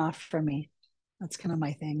 Something went off for me. That's kind of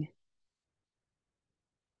my thing.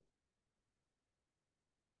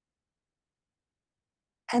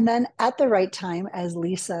 And then at the right time, as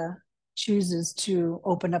Lisa chooses to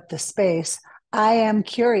open up the space, I am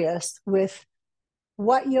curious with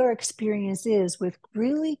what your experience is with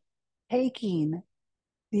really taking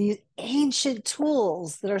these ancient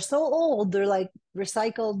tools that are so old, they're like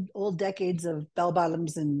recycled old decades of bell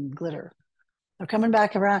bottoms and glitter. They're coming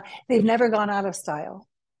back around. They've never gone out of style.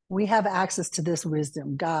 We have access to this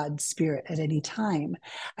wisdom, God, spirit at any time.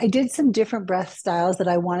 I did some different breath styles that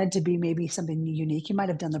I wanted to be maybe something unique. You might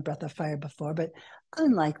have done the breath of fire before, but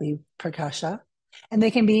unlikely Prakasha. And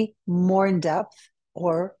they can be more in depth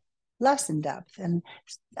or less in depth. And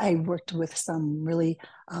I worked with some really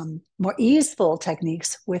more easeful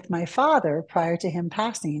techniques with my father prior to him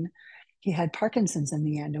passing. He had Parkinson's in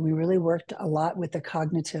the end, and we really worked a lot with the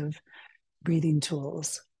cognitive breathing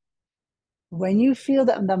tools. When you feel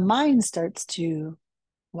that the mind starts to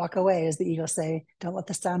walk away, as the Eagles say, don't let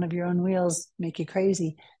the sound of your own wheels make you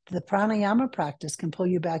crazy. The pranayama practice can pull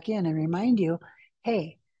you back in and remind you,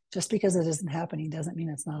 hey, just because it isn't happening doesn't mean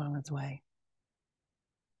it's not on its way.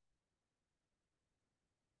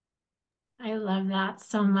 I love that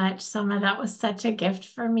so much. Soma, that was such a gift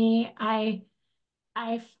for me. I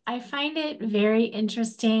find it very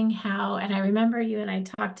interesting how, and I remember you and I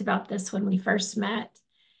talked about this when we first met,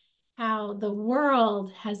 how the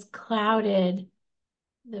world has clouded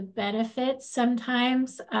the benefits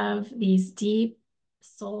sometimes of these deep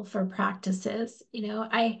soulful practices.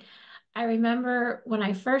 I remember when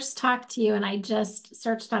I first talked to you and I just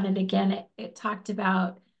searched on it again, it talked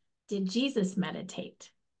about, did Jesus meditate?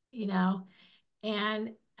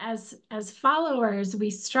 And as followers, we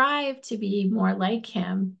strive to be more like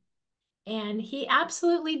him. And he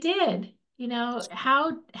absolutely did.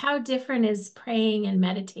 How different is praying and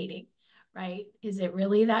meditating, right? Is it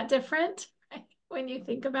really that different, right? When you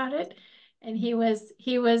think about it? And he was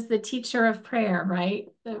the teacher of prayer, right?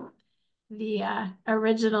 The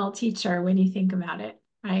original teacher when you think about it,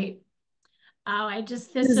 right? Oh,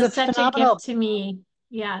 this is such a gift to me.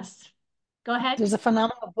 Yes. Go ahead. There's a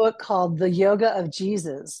phenomenal book called The Yoga of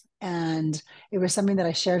Jesus. And it was something that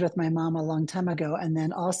I shared with my mom a long time ago. And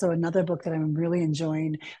then also another book that I'm really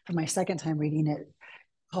enjoying for my second time reading it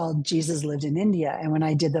called Jesus Lived in India. And when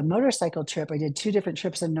I did the motorcycle trip, I did 2 different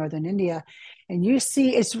trips in northern India. And you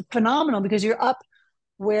see, it's phenomenal because you're up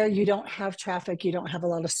where you don't have traffic, you don't have a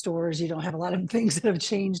lot of stores, you don't have a lot of things that have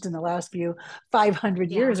changed in the last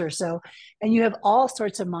 500 years or so. And you have all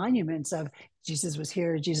sorts of monuments of Jesus was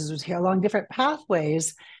here along different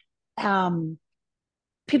pathways.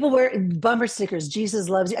 People wear bumper stickers, Jesus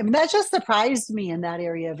loves you. I mean, that just surprised me in that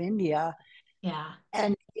area of India. Yeah.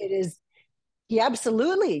 And it is, he was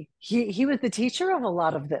the teacher of a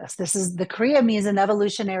lot of this. This is, the Kriya means an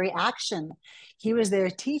evolutionary action. He was there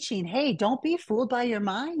teaching, hey, don't be fooled by your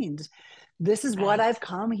mind. This is what I've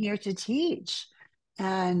come here to teach.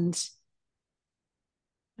 And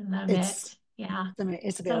I love it. Yeah.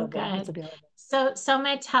 It's available. So good. It's available. So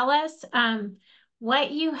Soma, tell us,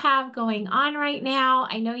 what you have going on right now.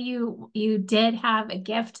 I know you did have a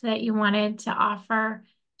gift that you wanted to offer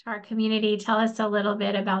to our community. Tell us a little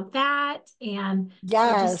bit about that. And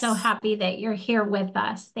we're just so Yes. happy that you're here with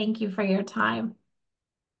us. Thank you for your time.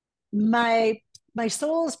 My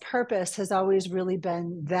soul's purpose has always really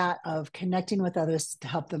been that of connecting with others to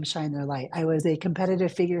help them shine their light. I was a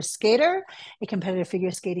competitive figure skater, a competitive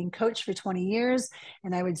figure skating coach for 20 years.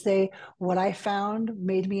 And I would say what I found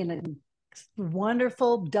made me an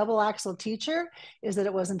wonderful double axel teacher is that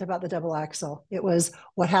it wasn't about the double axel. It was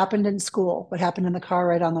what happened in school, what happened in the car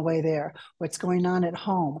right on the way there, what's going on at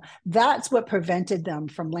home. That's what prevented them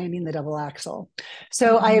from landing the double axel.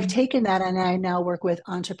 So I have taken that, and I now work with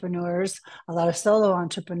entrepreneurs, a lot of solo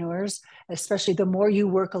entrepreneurs, especially the more you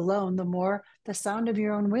work alone, the more the sound of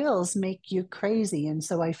your own wheels make you crazy. And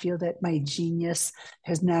so I feel that my genius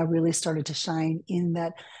has now really started to shine in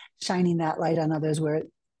that, shining that light on others where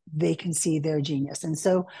they can see their genius. And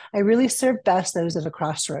so I really serve best those at a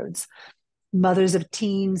crossroads, mothers of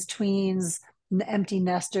teens, tweens, empty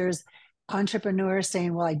nesters, entrepreneurs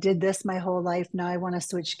saying, well, I did this my whole life. Now I want to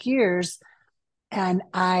switch gears. And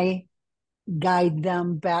I guide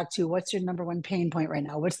them back to what's your number one pain point right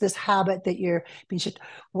now? What's this habit that you're being shifted?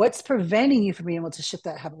 What's preventing you from being able to shift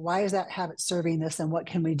that habit? Why is that habit serving this? And what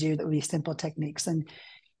can we do that would be simple techniques? And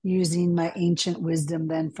using my ancient wisdom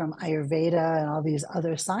then from Ayurveda and all these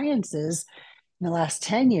other sciences in the last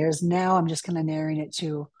 10 years, now I'm just kind of narrowing it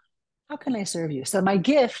to how can I serve you? So my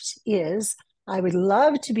gift is I would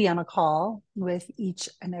love to be on a call with each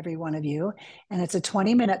and every one of you. And it's a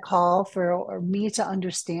 20-minute call for me to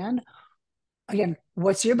understand, again,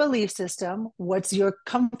 what's your belief system? What's your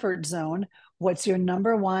comfort zone? What's your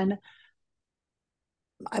number one?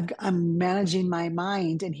 I'm managing my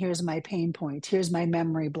mind, and here's my pain point. Here's my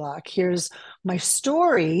memory block. Here's my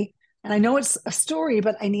story. And I know it's a story,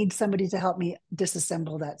 but I need somebody to help me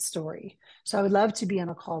disassemble that story. So I would love to be on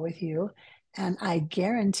a call with you. And I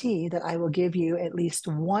guarantee that I will give you at least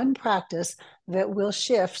one practice that will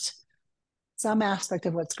shift some aspect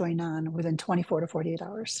of what's going on within 24 to 48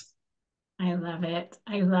 hours. I love it.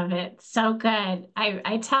 I love it. So good.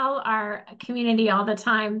 I tell our community all the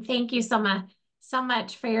time, thank you so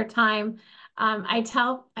much for your time. I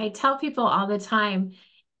tell people all the time,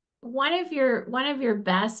 one of your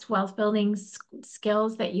best wealth building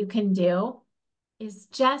skills that you can do is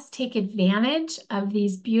just take advantage of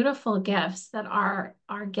these beautiful gifts that our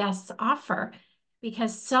guests offer,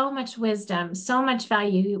 because so much wisdom, so much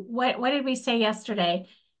value. What did we say yesterday?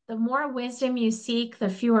 The more wisdom you seek, the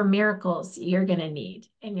fewer miracles you're going to need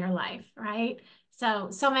in your life, right? So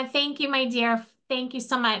Soma, thank you, my dear. Thank you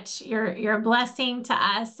so much. You're a blessing to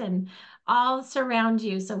us and all surround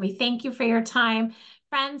you. So we thank you for your time.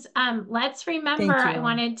 Friends, let's remember, I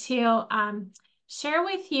wanted to share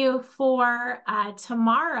with you for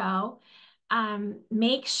tomorrow.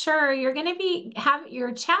 Make sure you're going to have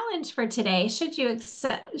your challenge for today, should you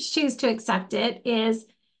choose to accept it, is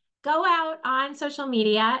go out on social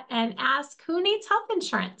media and ask who needs health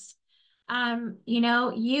insurance.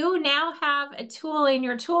 You now have a tool in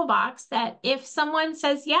your toolbox that if someone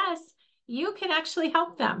says yes, you can actually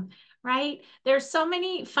help them, right? There's so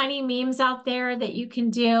many funny memes out there that you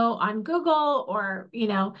can do on Google, or,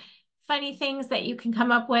 funny things that you can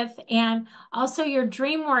come up with. And also your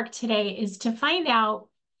dream work today is to find out,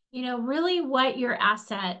 really what your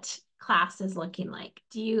asset class is looking like.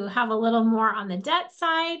 Do you have a little more on the debt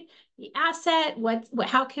side, the asset?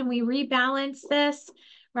 How can we rebalance this,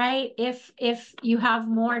 right? If you have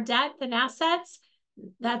more debt than assets,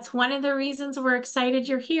 that's one of the reasons we're excited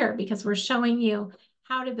you're here, because we're showing you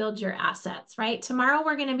how to build your assets, right? Tomorrow,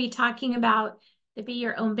 we're going to be talking about the Be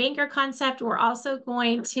Your Own Banker concept. We're also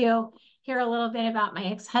going to hear a little bit about my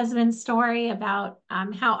ex-husband's story, about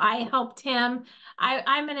how I helped him.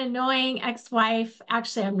 I'm an annoying ex-wife.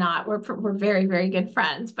 Actually, I'm not. We're very, very good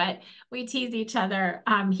friends, but we tease each other.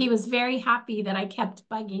 He was very happy that I kept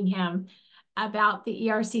bugging him about the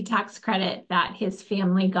ERC tax credit that his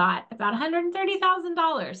family got, about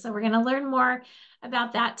 $130,000. So we're going to learn more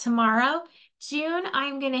about that tomorrow. June,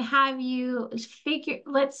 I'm going to have you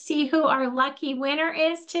let's see who our lucky winner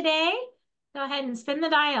is today. Go ahead and spin the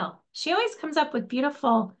dial. She always comes up with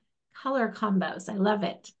beautiful color combos. I love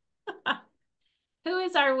it. Who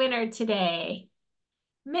is our winner today?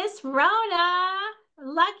 Miss Rona,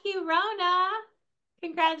 lucky Rona.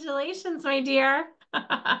 Congratulations, my dear.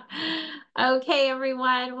 Okay,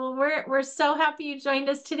 everyone. Well, we're so happy you joined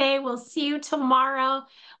us today. We'll see you tomorrow.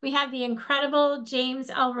 We have the incredible James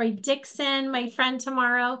Elroy Dixon, my friend,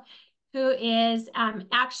 tomorrow, who is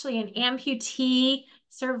actually an amputee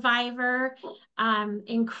survivor,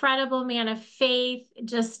 incredible man of faith,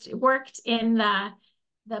 just worked in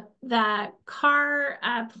the car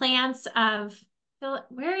plants of,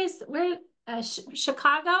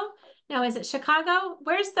 Chicago? No, is it Chicago?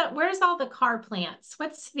 Where's all the car plants?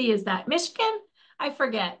 What city is that? Michigan? I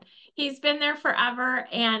forget. He's been there forever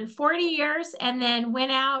and 40 years, and then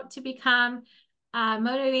went out to become a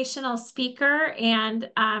motivational speaker, and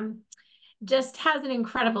just has an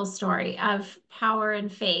incredible story of power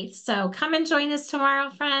and faith. So come and join us tomorrow,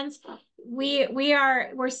 friends.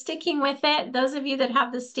 We're sticking with it. Those of you that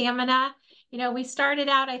have the stamina, we started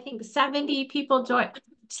out, I think 70 people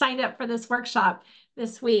signed up for this workshop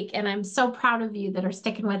this week, and I'm so proud of you that are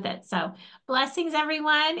sticking with it. So blessings,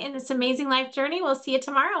 everyone, in this amazing life journey. We'll see you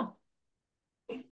tomorrow.